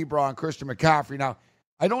 Eric Ebron, Christian McCaffrey. Now,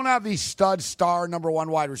 I don't have these star number 1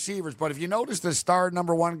 wide receivers, but if you notice the star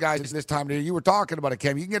number 1 guys this time of year, you were talking about it,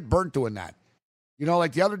 Cam, you can get burnt doing that.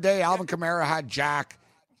 Like the other day, Alvin Kamara had Jack.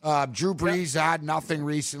 Drew Brees had nothing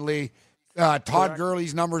recently. Todd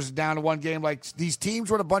Gurley's numbers down to 1 game. Like, these teams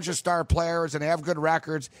with a bunch of star players and they have good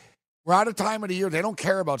records, we're out of time of the year. They don't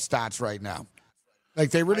care about stats right now. Like,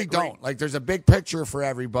 they really don't. Like, there's a big picture for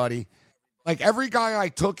everybody. Like, every guy I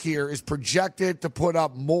took here is projected to put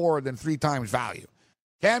up more than 3 times value.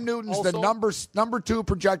 Cam Newton's also the number 2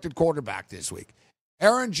 projected quarterback this week.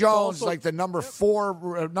 Aaron Jones, like the number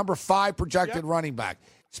 5 projected running back.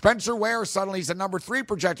 Spencer Ware suddenly is the number 3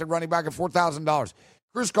 projected running back at $4,000.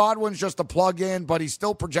 Chris Godwin's just a plug-in, but he's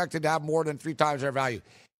still projected to have more than 3 times their value.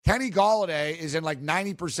 Kenny Golladay is in like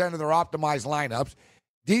 90% of their optimized lineups.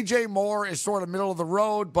 DJ Moore is sort of middle of the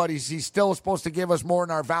road, but he's still supposed to give us more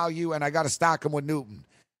in our value, and I got to stack him with Newton.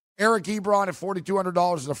 Eric Ebron at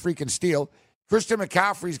 $4,200 is a freaking steal. Christian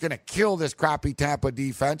McCaffrey's going to kill this crappy Tampa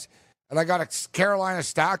defense. And I got a Carolina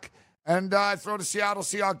stack And I throw the Seattle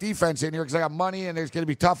Seahawks defense in here because I got money, and it's going to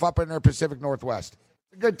be tough up in their Pacific Northwest.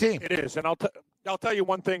 It's a good team. It is, and I'll tell you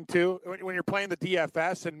one thing too. When you're playing the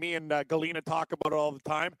DFS, and me and Galena talk about it all the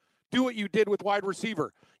time, do what you did with wide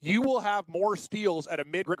receiver. You will have more steals at a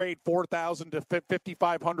mid-grade $4,000 to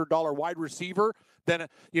 $5,500 wide receiver than,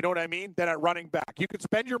 you know what I mean, than at running back. You can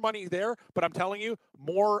spend your money there, but I'm telling you,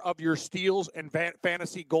 more of your steals and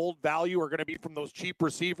fantasy gold value are going to be from those cheap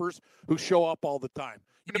receivers who show up all the time.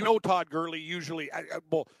 You know Todd Gurley usually,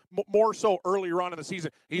 more so earlier on in the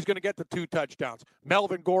season, he's going to get the 2 touchdowns.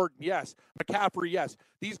 Melvin Gordon, yes. McCaffrey, yes.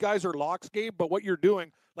 These guys are locks, Gabe, but what you're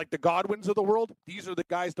doing, like the Godwins of the world, these are the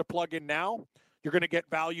guys to plug in now. You're going to get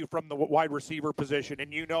value from the wide receiver position,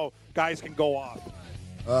 and you know guys can go off.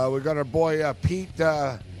 We've got our boy Pete,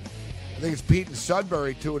 I think it's Pete in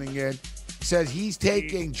Sudbury tuning in. He says he's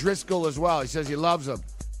taking Driscoll as well. He says he loves him.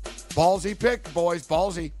 Ballsy pick, boys,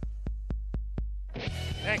 ballsy.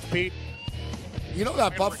 Thanks, Pete. You know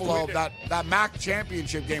that Buffalo, that MAC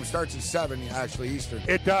championship game starts at 7, actually, Eastern.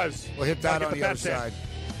 It does. We'll hit that on the other side.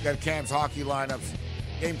 We got Cam's hockey lineups,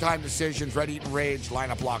 game time decisions, Red Eat and Rage,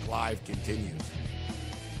 lineup lock live continues.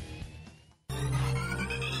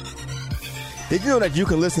 Did you know that you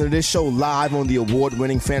can listen to this show live on the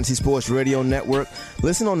award-winning Fantasy Sports Radio Network?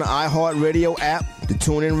 Listen on the iHeartRadio app, the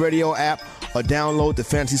TuneIn Radio app, or download the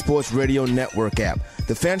Fantasy Sports Radio Network app.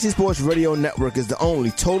 The Fantasy Sports Radio Network is the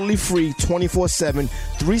only totally free 24/7,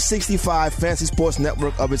 365 fantasy sports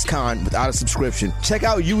network of its kind without a subscription. Check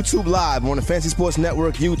out YouTube Live on the Fantasy Sports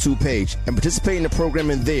Network YouTube page and participate in the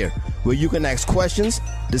programming there, where you can ask questions,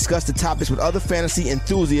 discuss the topics with other fantasy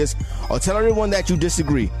enthusiasts, or tell everyone that you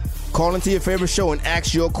disagree. Call into your favorite show and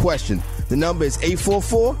ask your question. The number is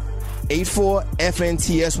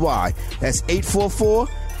 844-84-FNTSY. That's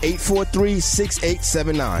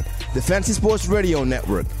 844-843-6879. The Fantasy Sports Radio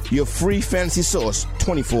Network, your free fantasy source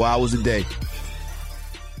 24 hours a day.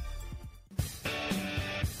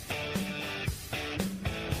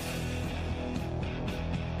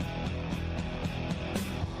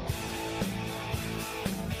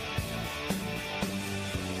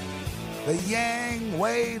 The Yang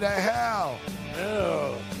way to hell.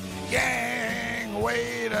 Oh. Yang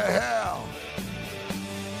way to hell.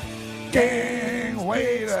 Gang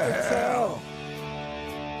way to hell.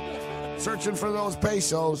 Searching for those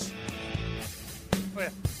pesos.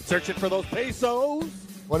 Searching for those pesos.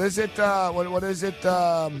 What is it? What is it?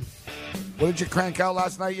 What did you crank out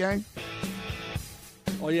last night, Yang?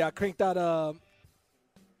 Oh yeah, I cranked out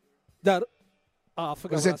I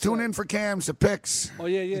forgot. Was it tune in for Cam's the picks? Oh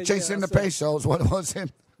yeah. Chasing the pesos. What was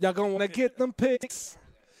it? Y'all gonna wanna get them picks.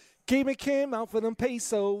 Keep it Cam out for them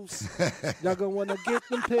pesos. Y'all gonna wanna get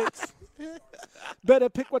them picks. Better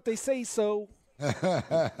pick what they say so. I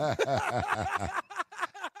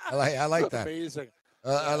like that. Amazing.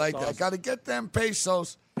 I like that. Got to get them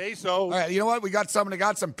pesos. Pesos. All right, you know what? We got some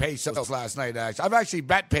pesos last night, actually. I've actually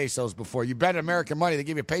bet pesos before. You bet American money, they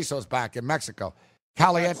give you pesos back in Mexico.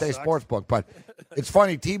 Caliente Sportsbook. But it's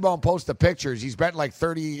funny, T-Bone posts the pictures. He's betting like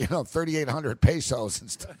 3,800 pesos and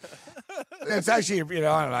stuff. It's actually, I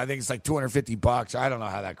don't know, I think it's like $250. I don't know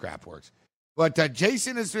how that crap works. But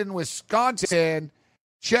Jason is in Wisconsin,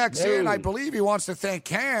 checks in. I believe he wants to thank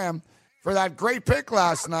Cam for that great pick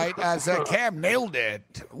last night as Cam nailed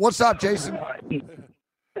it. What's up, Jason?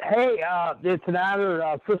 Hey, it's an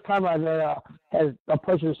honor. First time I've had a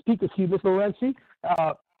pleasure to speak with you, Mr. Lorenzi.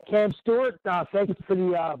 Cam Stewart, thank you for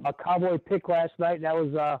the Cowboy pick last night. That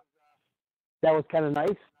was kind of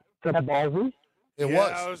nice. Ballsy. It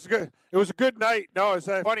was good. It was a good night. No, it's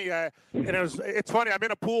funny. It's funny. I'm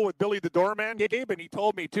in a pool with Billy the Doorman, Gabe, and he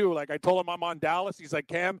told me too. Like I told him I'm on Dallas. He's like,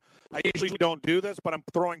 Cam, I usually don't do this, but I'm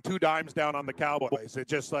throwing 2 dimes down on the Cowboys. It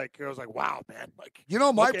just I was like, wow, man. Like,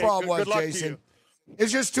 my problem was, Jason,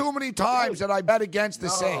 it's just too many times that I bet against the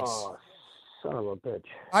Saints. Son of a bitch.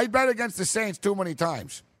 I bet against the Saints too many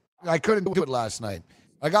times. I couldn't do it last night.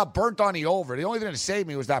 I got burnt on the over. The only thing that saved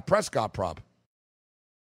me was that Prescott prop.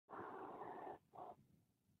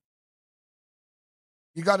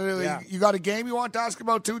 You got a game you want to ask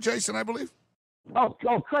about too, Jason, I believe? Oh,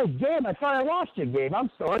 great game. I thought I lost your game.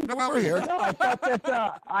 I'm sorry. No, we're here. No, I thought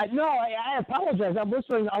that, I apologize. I'm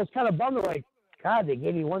listening. I was kind of bummed. Like, God, they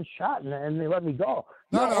gave me one shot and they let me go.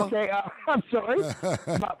 No. Okay, I'm sorry.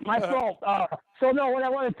 My fault. So, no, what I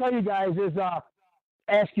want to tell you guys is, how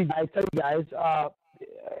do you guys,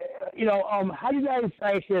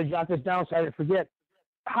 I should jot this down so I didn't forget.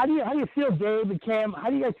 How do you feel, Dave and Cam? How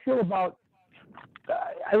do you guys feel about,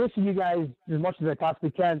 I listen to you guys as much as I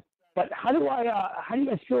possibly can, but how do you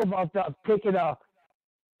guys feel about taking a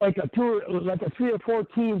 3 or 4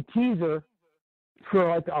 team teaser for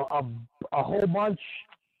like a whole bunch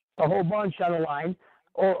a whole bunch on the line,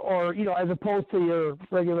 or as opposed to your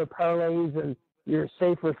regular parlays and your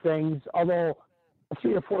safer things. Although a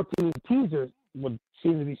 3 or 4 team teaser would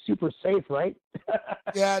seem to be super safe, right?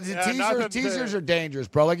 Yeah, teasers are dangerous,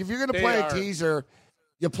 bro. Like if you're gonna play a teaser,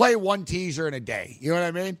 you play one teaser in a day. You know what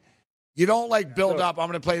I mean? You don't build up. I'm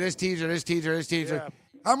gonna play this teaser, this teaser, this teaser. Yeah.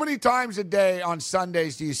 How many times a day on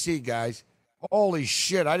Sundays do you see, guys? Holy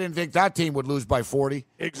shit, I didn't think that team would lose by 40.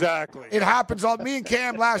 Exactly. It happens all. Me and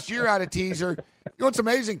Cam last year had a teaser. You know what's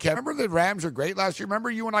amazing, Cam? Remember the Rams are great last year?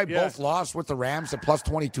 Remember you and I both lost with the Rams at plus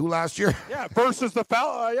 22 last year? Yeah, versus the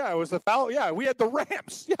Falcons. It was the Falcons. Yeah, we had the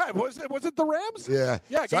Rams. Yeah, was it the Rams? Yeah.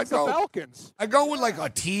 Yeah, against the Falcons. I go with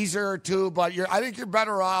a teaser or two, but I think you're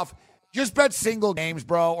better off. Just bet single games,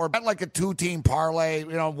 bro, or bet a 2-team parlay,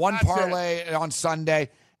 one parlay on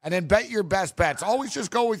Sunday. And then bet your best bets. Always just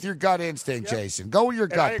go with your gut instinct, Jason. Go with your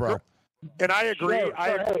gut, bro. And I agree.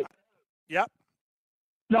 Yep.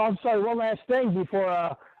 No, I'm sorry. One last thing before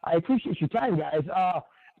I appreciate your time, guys.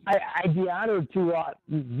 I'd be honored to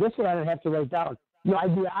this one I don't have to write down.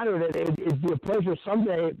 I'd be honored. It'd be a pleasure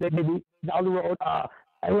someday, maybe down the road.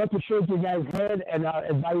 I'd love to shake your guys' head and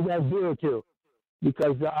buy you guys beer or two.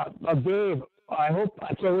 Because Dave, I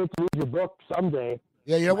can't wait to read your book someday.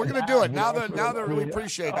 Yeah, we're going to do it. Now that we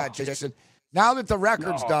appreciate that, Jason. Now that the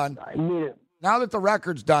record's done. I need it. Now that the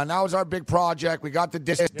record's done, that was our big project. We got the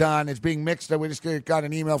disc done. It's being mixed. We just got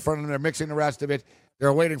an email from them. They're mixing the rest of it.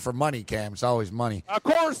 They're waiting for money, Cam. It's always money. Of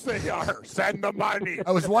course they are. Send the money.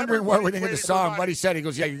 I was wondering why we didn't get the song. Buddy said, he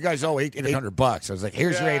goes, yeah, you guys owe $800. I was like,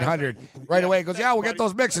 here's your $800. Right away, he goes, yeah, we'll get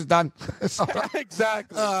those mixes done.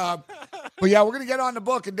 Exactly. But yeah, we're going to get on the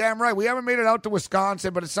book, and damn right. We haven't made it out to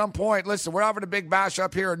Wisconsin, but at some point, listen, we're having a big bash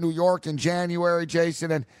up here in New York in January,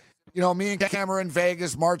 Jason, and me and Cam are in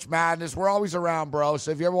Vegas, March Madness. We're always around, bro. So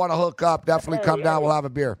if you ever want to hook up, definitely come down. We'll have a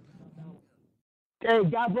beer. Hey,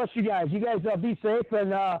 God bless you guys. You guys be safe,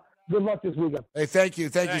 and good luck this weekend. Hey, thank you,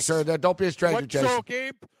 sir. Don't be a stranger, Jason. So,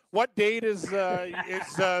 Gabe, what date is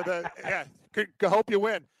the? Yeah, hope you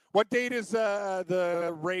win. What date is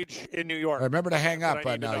the Rage in New York? Remember to hang up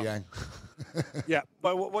now, Yang. Yeah,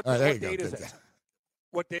 but what date is it?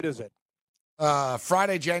 What date is it?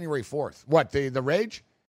 Friday, January 4th. What, the Rage?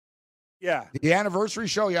 Yeah. The anniversary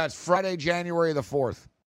show? Yeah, it's Friday, January the 4th.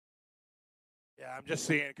 Yeah, I'm just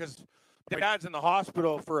seeing it because my dad's in the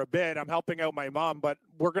hospital for a bit. I'm helping out my mom, but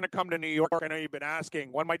we're going to come to New York. I know you've been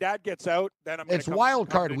asking. When my dad gets out, then I'm going to come. It's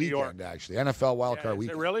wild card to weekend, actually. NFL wild card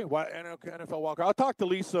weekend. Is it really? What, NFL wild card? I'll talk to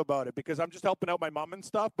Lisa about it because I'm just helping out my mom and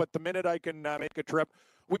stuff. But the minute I can make a trip,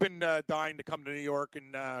 we've been dying to come to New York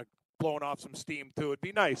and blowing off some steam too. It'd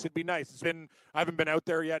be nice. I haven't been out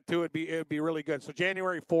there yet too. It'd be really good. So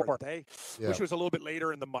January 4th, Wish it was a little bit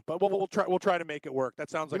later in the month, but we'll try to make it work. That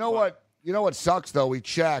sounds like fun. You know what sucks though? We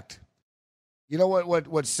checked. You know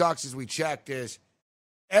what sucks is we checked is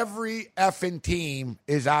every effing team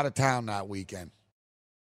is out of town that weekend.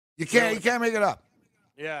 You can't make it up.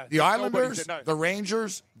 Yeah. The Islanders, the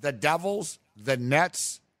Rangers, the Devils, the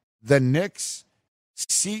Nets, the Knicks,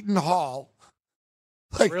 Seton Hall.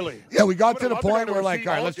 Really? Yeah, we got to the point where we're like,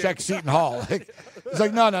 all right, let's check Seton Hall. It's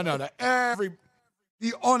like, no.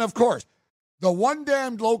 And of course, the one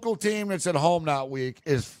damn local team that's at home that week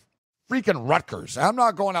is freaking Rutgers. I'm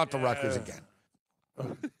not going out to Rutgers again.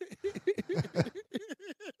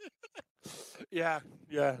 Yeah.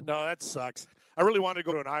 No, that sucks. I really wanted to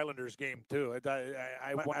go to an Islanders game too.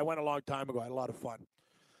 I went a long time ago. I had a lot of fun.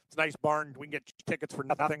 It's a nice barn. We can get tickets for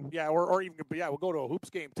nothing. Yeah, or even we'll go to a hoops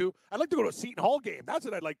game too. I'd like to go to a Seton Hall game. That's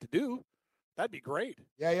what I'd like to do. That'd be great.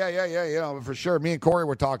 Yeah. For sure. Me and Corey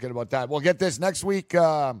were talking about that. We'll get this next week.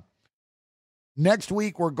 Next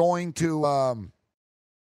week we're going to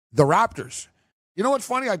the Raptors. You know what's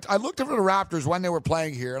funny? I looked over the Raptors when they were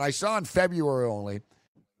playing here, and I saw in February only.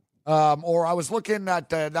 Or I was looking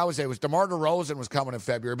at it was DeMar DeRozan was coming in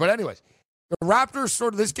February. But anyways, the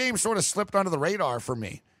Raptors this game sort of slipped under the radar for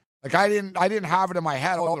me. Like I didn't have it in my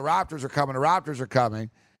head. Oh, the Raptors are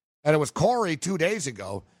coming. And it was Corey 2 days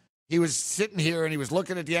ago. He was sitting here and he was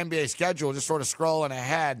looking at the NBA schedule, just sort of scrolling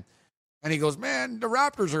ahead. And he goes, man, the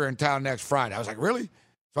Raptors are in town next Friday. I was like, really?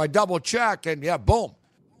 So I double checked and yeah, boom.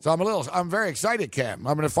 So I'm very excited, Cam.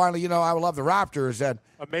 I'm going to finally, I love the Raptors. And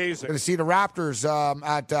amazing. Going to see the Raptors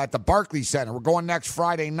at the Barclays Center. We're going next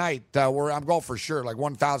Friday night. I'm going for sure, like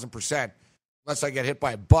 1,000%, unless I get hit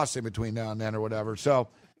by a bus in between now and then or whatever. So,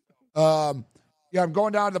 I'm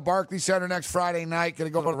going down to the Barclays Center next Friday night. Going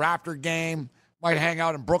to go to the Raptor game. Might hang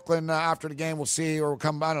out in Brooklyn after the game. We'll see, or we'll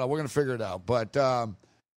come. I don't know. We're going to figure it out. But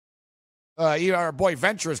our boy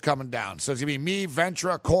Ventura is coming down. So it's going to be me,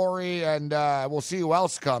 Ventura, Corey, and we'll see who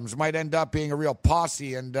else comes. Might end up being a real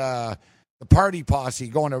posse, and the party posse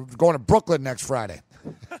going to Brooklyn next Friday.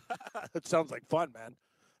 That sounds like fun, man.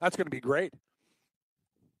 That's going to be great.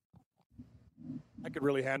 I could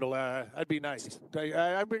really handle that. That'd be nice.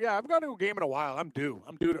 I've gone to a game in a while. I'm due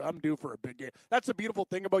for a big game. That's the beautiful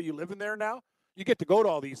thing about you living there now. You get to go to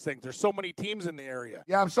all these things. There's so many teams in the area.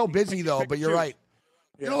 Yeah, I'm so busy though, but you're right.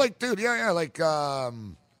 Yeah. You know, like, dude, like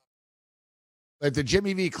the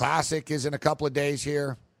Jimmy V Classic is in a couple of days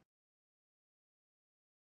here.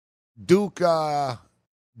 Duke is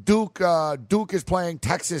playing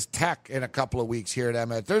Texas Tech in a couple of weeks here at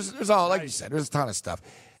MS. There's all, like you said, there's a ton of stuff.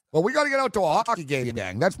 Well, we got to get out to a hockey game,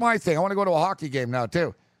 dang. That's my thing. I want to go to a hockey game now,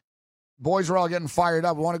 too. Boys are all getting fired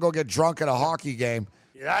up. We want to go get drunk at a hockey game.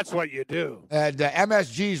 Yeah, that's what you do. And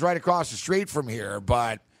MSG's right across the street from here,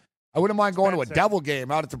 but I wouldn't mind going to a Devil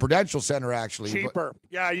game out at the Prudential Center, actually. Cheaper.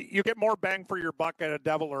 Yeah, you get more bang for your buck at a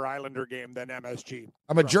Devil or Islander game than MSG.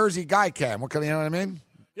 I'm a Jersey guy, Cam. You know what I mean?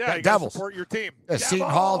 Yeah, you Devils. Support your team. Seton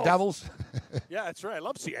Hall Devils. Yeah, that's right. I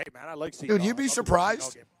love Seton. Hey, man, I like Seton Dude, Hall. you'd be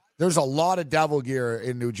surprised. There's a lot of Devil gear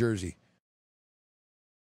in New Jersey.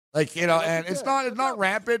 Like, you know, and it's not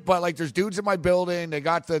rampant, but like there's dudes in my building. They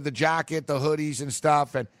got the jacket, the hoodies and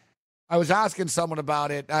stuff. And I was asking someone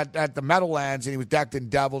about it at the Meadowlands, and he was decked in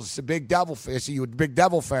Devils. It's a big Devil fan. So you a big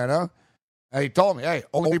Devil fan, huh? And he told me, hey,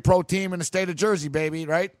 only pro team in the state of Jersey, baby,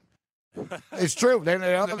 right? It's true.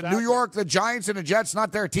 New York, the Giants and the Jets,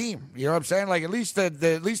 not their team. You know what I'm saying? Like at least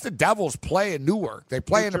the Devils play in Newark. They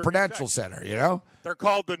play in the Prudential Center. You know. They're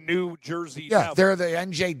called the New Jersey Devils. Devils. They're the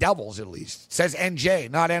NJ Devils at least. It says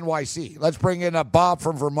NJ, not NYC. Let's bring in Bob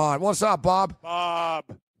from Vermont. What's up, Bob? Bob.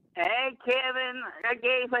 Hey, Kevin. Hey,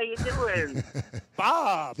 Gabe, how you doing?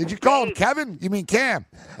 Bob. Did you call him Kevin? You mean Cam?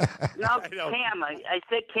 No, Cam. I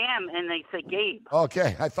said Cam, and they said Gabe.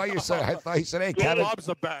 Okay, I thought you said hey, Gabe. Kevin. Bob's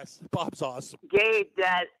the best. Bob's awesome. Gabe,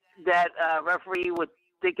 that referee you were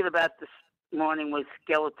thinking about this morning was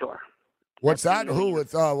Skeletor. What's that? Who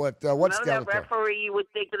with what Skeletor? That referee you were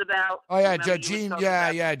thinking about? Oh yeah, Gene.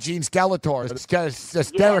 Yeah, Gene Skeletor. The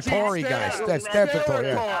Skeletor guy. That's Skeletor.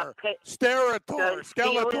 Yeah.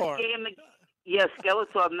 Skeletor. Yeah,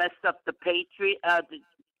 Skeletor messed up the Patriots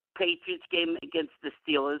game against the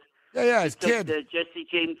Steelers. Yeah, his kid. The Jesse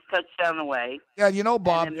James touchdown away. Yeah, you know,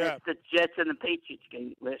 Bob. And missed the Jets and the Patriots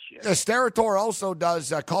game last year. Yeah, Skeletor also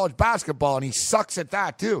does college basketball, and he sucks at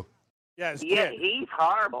that too. Yeah, he's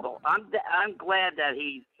horrible. I'm glad that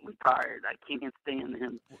he's retired. I can't stand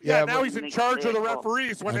him. Yeah, now he's in charge of the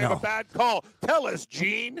referees when they have a bad call. Tell us,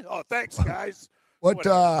 Gene. Oh, thanks, guys. What do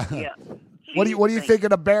you think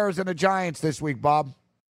of the Bears and the Giants this week, Bob?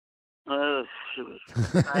 I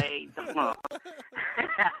don't know.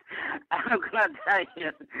 I'm gonna tell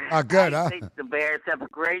you. Good, I think the Bears have a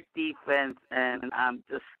great defense, and I'm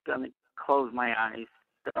just gonna close my eyes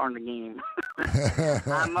during the game.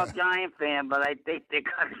 I'm a Giant fan, but I think they're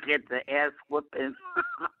gonna get the ass whooping.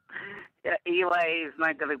 Eli is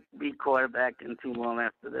not gonna be quarterback in too long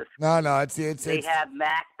after this. No, they have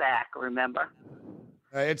Mac back. Remember?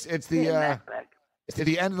 It's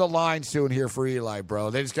the end of the line soon here for Eli,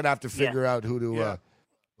 bro. They're just gonna have to figure out who to,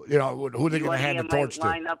 who they're gonna hand the torch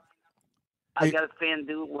to. I got a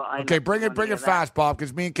FanDuel lineup. Okay, bring it fast, Bob,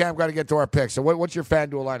 because me and Cam got to get to our picks. So what's your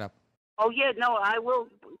FanDuel lineup? Oh yeah, no, I will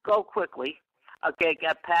go quickly. Okay,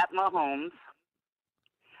 got Pat Mahomes,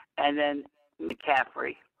 and then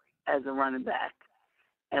McCaffrey as a running back,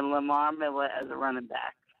 and Lamar Miller as a running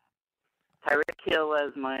back. Tyreek Hill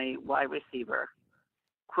as my wide receiver.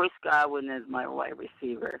 Chris Godwin as my wide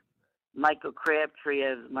receiver. Michael Crabtree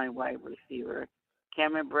as my wide receiver.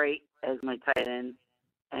 Cameron Brate as my tight end.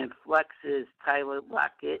 And flex is Tyler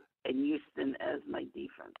Lockett and Houston as my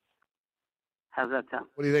defense. How's that sound?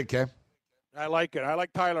 What do you think, Cam? I like it. I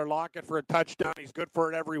like Tyler Lockett for a touchdown. He's good for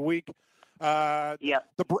it every week. I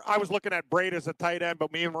was looking at Brate as a tight end,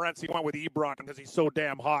 but me and Morency went with Ebron because he's so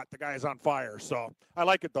damn hot. The guy's on fire. So I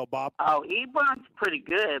like it, though, Bob. Oh, Ebron's pretty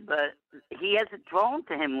good, but he hasn't thrown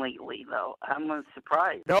to him lately, though. I'm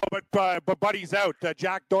surprised. No, but Buddy's out.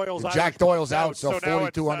 Jack Doyle's out. Jack Doyle's out, so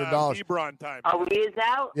 $4,200. Ebron time. Oh, he is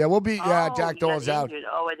out? Yeah, Jack Doyle's out.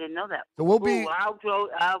 Oh, I didn't know that. So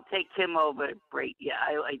I'll take him over Brate. Yeah,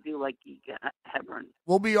 I do like Hebron.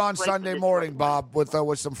 We'll be on Sunday morning, Bob, with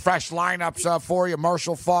some fresh lineups for you.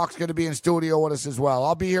 Marshall Faulk's going to be in studio with us as well.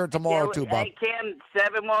 I'll be here tomorrow too, Bob. Hey, Kim,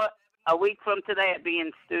 a week from today, I'll be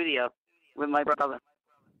in studio with my brother.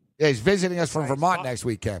 Yeah, he's visiting us from Vermont next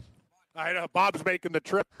week, Cam. I know. Bob's making the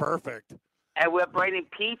trip perfect. And we're bringing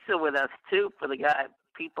pizza with us, too, for the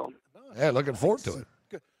people. Yeah, looking forward to it.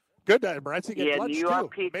 Good night, Morency. Yeah, New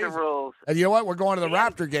York pizza rules. And you know what? We're going to the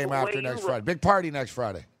Raptor game after next Friday. Big party next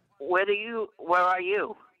Friday. Where are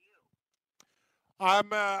you?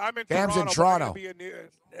 I'm in Cam's Toronto. in Toronto.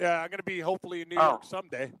 I'm going to be hopefully in New York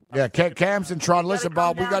someday. Yeah, Cam's in Toronto. Listen,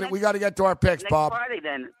 Bob, we got to get to our picks, Next Bob. Friday,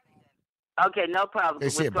 then. Okay, no problem. Okay,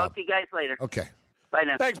 see you, we'll talk Bob. to you guys later. Okay. Bye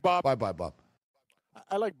now. Thanks, Bob. Bye, Bob.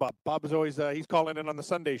 I like Bob. Bob is always he's calling in on the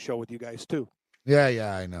Sunday show with you guys too. Yeah,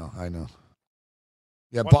 I know.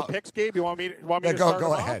 Yeah, Want Bob. the picks, Gabe? You want me to Yeah, start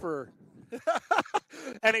go them ahead. off, or?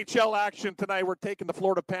 NHL action tonight. We're taking the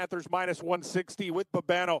Florida Panthers minus 160 with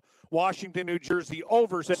Babano. Washington, New Jersey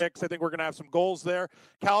over 6. I think we're going to have some goals there.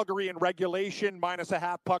 Calgary in regulation minus a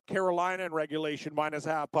half puck. Carolina in regulation minus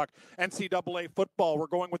a half puck. NCAA football. We're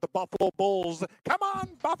going with the Buffalo Bulls. Come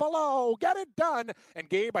on, Buffalo, get it done. And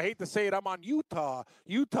Gabe, I hate to say it, I'm on Utah.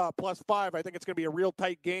 Utah plus 5. I think it's going to be a real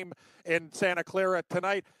tight game in Santa Clara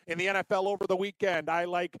tonight. In the NFL over the weekend, I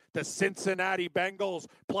like the Cincinnati Bengals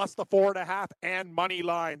plus the 4.5 and money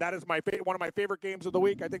line. That is one of my favorite games of the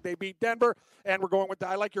week. I think they beat Denver, and we're going with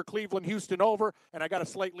I like your Cleveland Houston over, and I got a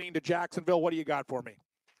slight lean to Jacksonville. What do you got for me?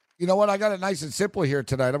 You know what? I got it nice and simple here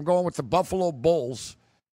tonight. I'm going with the Buffalo Bulls.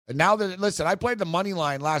 And now that, listen, I played the money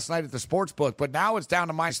line last night at the sports book, but now it's down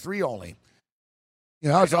to -3 only.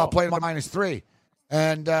 So I'll play -3.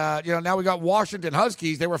 And, now we got Washington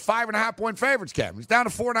Huskies. They were 5.5-point favorites, Kevin. It's down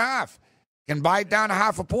to 4.5. Can buy it down to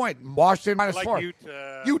half a point. Washington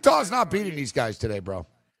 -4. Utah's not beating these guys today, bro.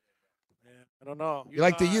 Yeah, I don't know. You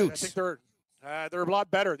like the Utes? I think they're a lot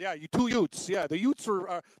better. Yeah, two Utes. Yeah, the Utes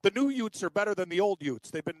are the new Utes are better than the old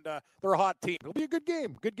Utes. They've been they're a hot team. It'll be a good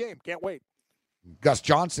game. Good game. Can't wait. Gus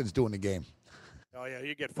Johnson's doing the game. Oh yeah,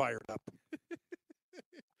 you get fired up.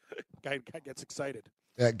 guy gets excited.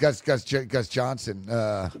 Yeah, Gus Johnson.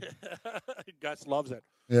 Gus loves it.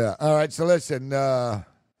 Yeah. All right. So listen. Yeah.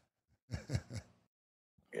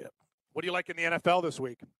 What do you like in the NFL this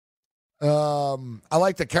week? I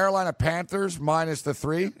like the Carolina Panthers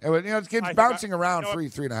 -3. It's bouncing around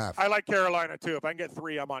 3.5. I like Carolina too. If I can get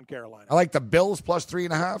 3, I'm on Carolina. I like the Bills plus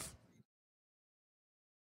 3.5.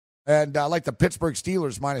 And I like the Pittsburgh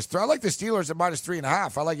Steelers -3. I like the Steelers at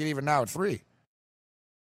 -3.5. I like it even now at 3.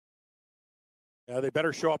 Yeah, they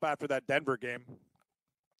better show up after that Denver game.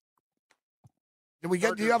 Do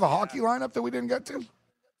you have a hockey lineup that we didn't get to?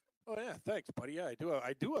 Oh yeah, thanks, buddy. Yeah,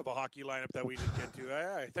 I do have a hockey lineup that we didn't get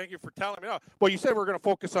to. Thank you for telling me. Oh, well, you said we're going to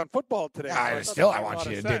focus on football today. I want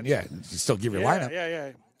you to still give your lineup.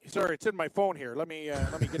 Yeah. Sorry, it's in my phone here. Let me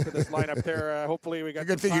get to this lineup there. Hopefully we got.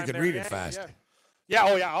 Good thing you can read it yeah, fast. Yeah.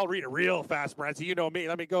 Oh yeah, I'll read it real fast, Morency. You know me.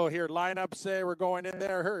 Let me go here. Lineup. Say we're going in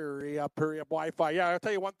there. Hurry up, Wi-Fi. Yeah, I'll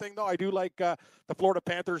tell you one thing though. I do like the Florida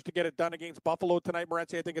Panthers to get it done against Buffalo tonight,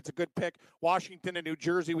 Morency. I think it's a good pick. Washington and New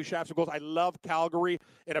Jersey, we should have some goals. I love Calgary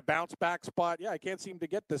in a bounce back spot. Yeah, I can't seem to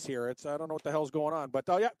get this here. I don't know what the hell's going on, but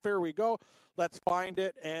here we go. Let's find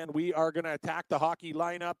it, and we are going to attack the hockey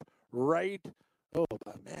lineup right. Oh,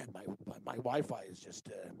 man, my Wi-Fi is just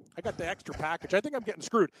I got the extra package. I think I'm getting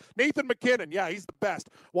screwed. Nathan McKinnon, yeah, he's the best.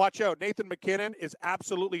 Watch out. Nathan McKinnon is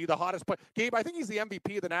absolutely the hottest player. Gabe, I think he's the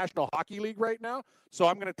MVP of the National Hockey League right now, so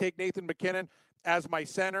I'm going to take Nathan McKinnon as my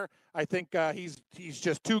center. I think he's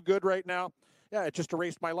just too good right now. Yeah, it just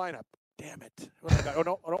erased my lineup. Damn it. Oh,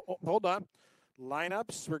 no, hold on.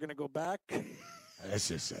 Lineups, we're going to go back.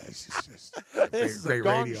 This is great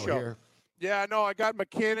radio show. here. Yeah, no, I got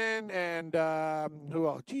McKinnon and who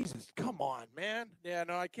else? Jesus, come on, man. Yeah,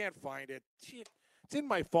 no, I can't find it. It's in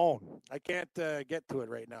my phone. I can't get to it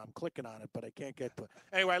right now. I'm clicking on it, but I can't get to it.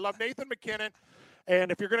 Anyway, I love Nathan McKinnon.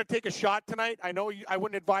 And if you're going to take a shot tonight, I know I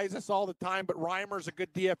wouldn't advise this all the time, but Reimer's a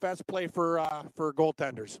good DFS play for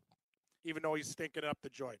goaltenders, even though he's stinking up the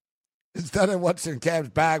joint. Instead of what's in Cam's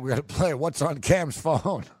bag, we got to play what's on Cam's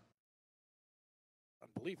phone.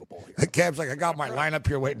 Unbelievable. Cam's like, I got my lineup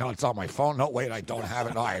here. Wait, no, it's on my phone. No, wait, I don't have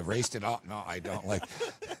it. No, I erased it. Oh, no, I don't.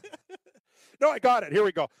 No, I got it. Here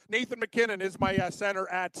we go. Nathan McKinnon is my center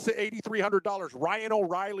at $8,300. Ryan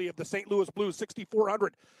O'Reilly of the St. Louis Blues, $6,400.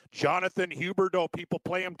 Jonathan Huberdeau, people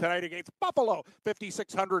play him tonight against Buffalo,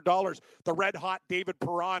 $5,600. The red-hot David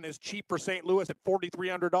Perron is cheap for St. Louis at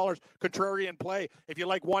 $4,300. Contrarian play. If you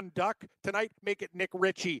like one duck tonight, make it Nick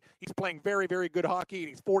Ritchie. He's playing very, very good hockey, and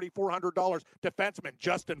he's $4,400. Defenseman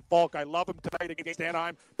Justin Falk. I love him tonight against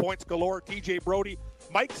Anaheim. Points galore. TJ Brody.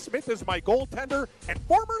 Mike Smith is my goaltender, and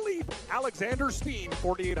former Leaf Alexander Steen,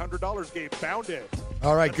 $4,800. Gabe found it.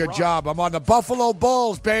 All right, good job. I'm on the Buffalo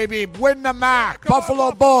Bulls, baby. Win the MAC.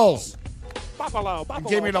 Buffalo Bulls. Buffalo.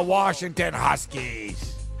 Give me the Washington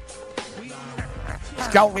Huskies.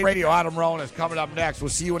 Scout Radio, Adam Rowan is coming up next. We'll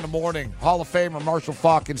see you in the morning. Hall of Famer Marshall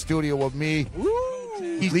Falk in studio with me.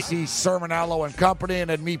 EC Sermonello and company, and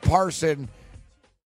then me, Parson.